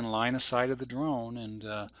fly it within line of sight of the drone,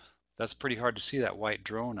 and that's pretty hard to see that white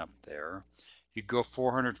drone up there. You go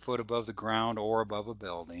 400 foot above the ground or above a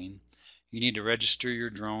building. You need to register your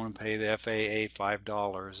drone and pay the FAA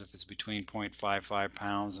 $5 if it's between 0.55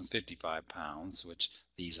 pounds and 55 pounds, which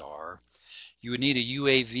these are. You would need a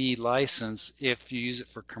UAV license if you use it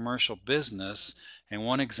for commercial business. And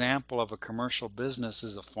one example of a commercial business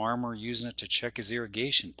is a farmer using it to check his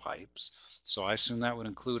irrigation pipes. So I assume that would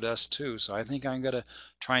include us too. So I think I'm going to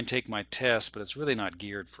try and take my test, but it's really not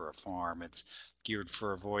geared for a farm. It's geared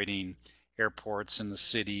for avoiding airports in the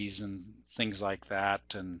cities and things like that.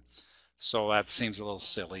 And so that seems a little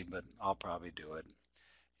silly, but I'll probably do it.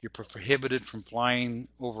 You're prohibited from flying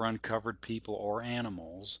over uncovered people or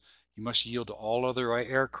animals. You must yield to all other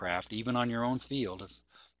aircraft, even on your own field. If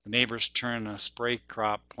the neighbors turn a spray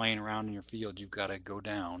crop plane around in your field, you've got to go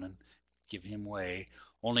down and give him way.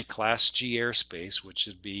 Only Class G airspace, which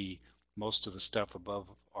would be most of the stuff above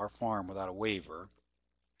our farm without a waiver.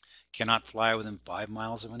 Cannot fly within 5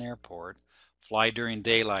 miles of an airport. Fly during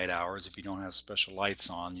daylight hours. If you don't have special lights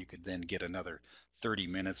on, you could then get another 30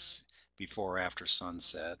 minutes before or after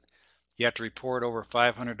sunset. You have to report over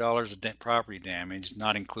 $500 of property damage,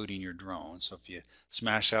 not including your drone. So if you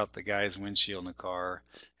smash out the guy's windshield in the car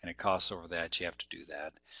and it costs over that, you have to do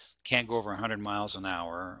that. Can't go over 100 miles an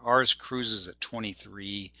hour. Ours cruises at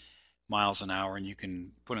 23 miles an hour, and you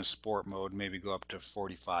can put in sport mode, maybe go up to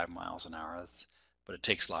 45 miles an hour. But it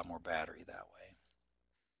takes a lot more battery that way.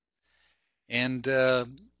 And the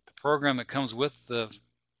program that comes with the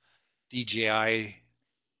DJI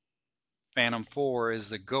Phantom 4 is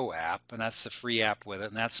the Go app, and that's the free app with it,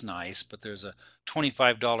 and that's nice. But there's a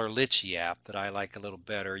 $25 Litchi app that I like a little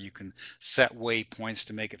better. You can set waypoints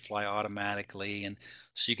to make it fly automatically, and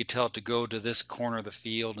so you could tell it to go to this corner of the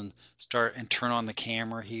field and start and turn on the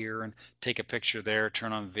camera here and take a picture there,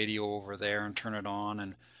 turn on video over there and turn it on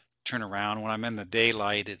and turn around. When I'm in the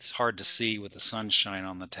daylight, it's hard to see with the sunshine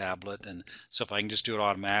on the tablet, and so if I can just do it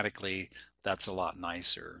automatically, that's a lot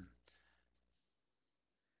nicer.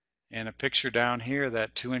 And a picture down here,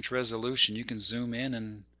 that 2-inch resolution, you can zoom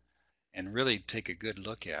in and really take a good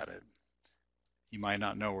look at it. You might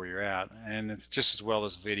not know where you're at, and it's just as well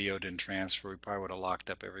as video didn't transfer. We probably would have locked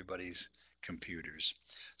up everybody's computers.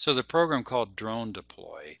 So the program called Drone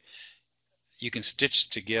Deploy, you can stitch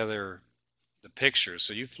together the pictures.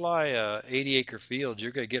 So you fly a 80-acre field,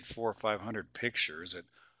 you're going to get 400 or 500 pictures at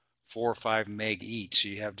 4 or 5 meg each. So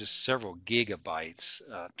you have just several gigabytes,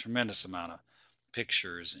 tremendous amount of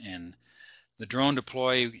pictures. And the drone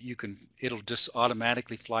deploy, it'll just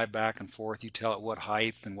automatically fly back and forth. You tell it what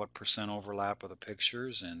height and what percent overlap of the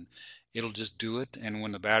pictures, and it'll just do it. And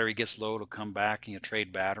when the battery gets low, it'll come back and you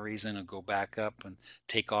trade batteries and it'll go back up and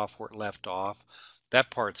take off where it left off.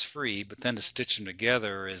 That part's free, but then to stitch them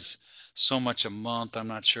together is so much a month. I'm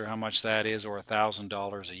not sure how much that is, or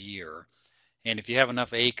 $1,000 a year. And if you have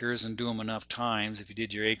enough acres and do them enough times, if you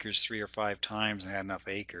did your acres 3 or 5 times and had enough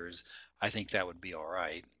acres, I think that would be all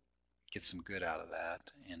right. get some good out of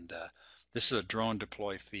that. And this is a drone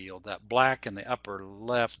deploy field. That black in the upper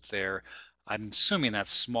left there, I'm assuming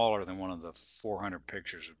that's smaller than one of the 400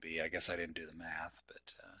 pictures would be. I guess I didn't do the math,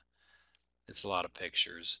 but it's a lot of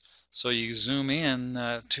pictures. So you zoom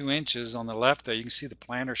in 2 inches on the left there, you can see the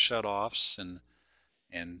planter shutoffs,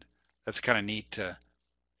 and that's kind of neat to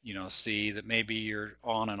see that maybe your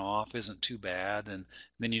on and off isn't too bad. And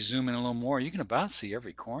then you zoom in a little more, you can about see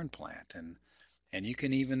every corn plant, and you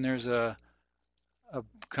can even, there's a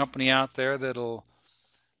company out there that'll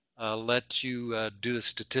let you do the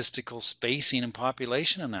statistical spacing and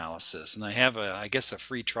population analysis, and they have I guess a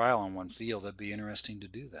free trial on one field. That'd be interesting to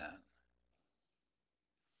do that.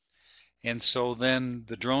 And so then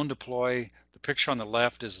the drone deploy, the picture on the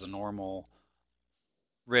left is the normal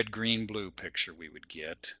red, green, blue picture we would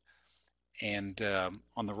get. And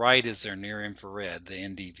on the right is their near infrared, the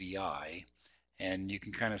NDVI. And you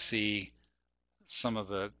can kind of see some of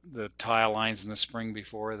the tile lines in the spring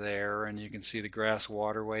before there, and you can see the grass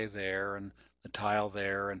waterway there and the tile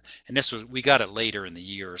there. And this was, we got it later in the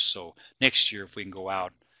year, so next year if we can go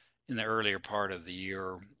out in the earlier part of the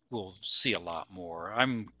year, we'll see a lot more.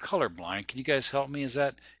 I'm colorblind. Can you guys help me? Is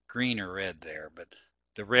that green or red there? But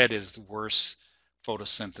the red is the worse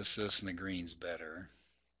photosynthesis and the green's better.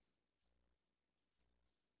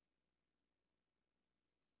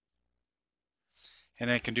 And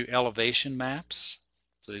then it can do elevation maps.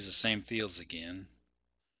 So these are the same fields again.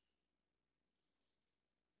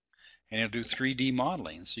 And it'll do 3D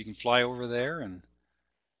modeling. So you can fly over there and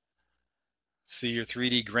see your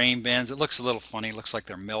 3D grain bins. It looks a little funny. It looks like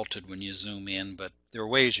they're melted when you zoom in, but there are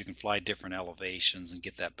ways you can fly different elevations and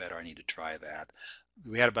get that better. I need to try that.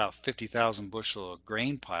 We had about 50,000 bushel of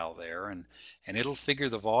grain pile there, and it'll figure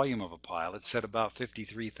the volume of a pile. It said about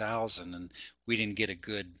 53,000, and we didn't get a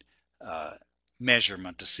good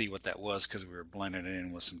measurement to see what that was because we were blending it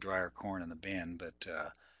in with some drier corn in the bin, but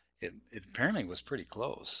it apparently was pretty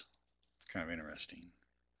close. It's kind of interesting.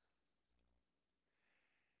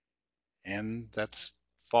 And that's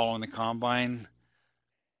following the combine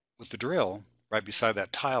with the drill right beside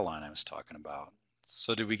that tile line I was talking about.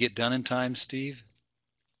 So did we get done in time, Steve?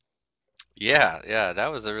 Yeah,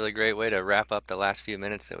 that was a really great way to wrap up the last few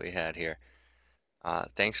minutes that we had here.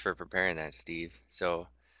 Thanks for preparing that, Steve. So,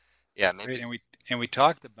 yeah, maybe. Great. And we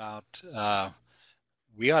talked about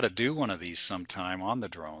we ought to do one of these sometime on the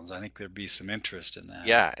drones. I think there'd be some interest in that.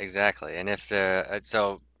 Yeah, exactly. And if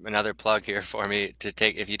so another plug here for me to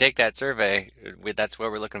take, if you take that survey, that's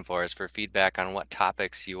what we're looking for, is for feedback on what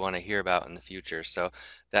topics you want to hear about in the future. So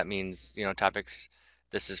that means, topics,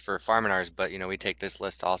 this is for Farminars, but we take this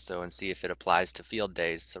list also and see if it applies to field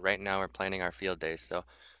days. So right now we're planning our field days. So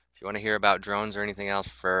if you want to hear about drones or anything else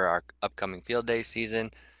for our upcoming field day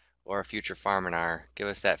season or a future Farminar, give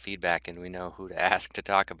us that feedback and we know who to ask to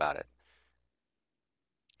talk about it.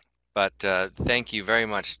 But thank you very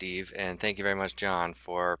much, Steve, and thank you very much, Jon,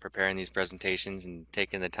 for preparing these presentations and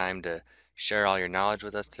taking the time to share all your knowledge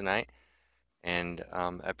with us tonight. And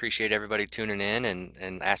I appreciate everybody tuning in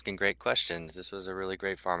and asking great questions. This was a really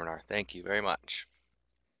great Farminar. Thank you very much.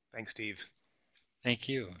 Thanks, Steve. Thank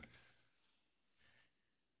you.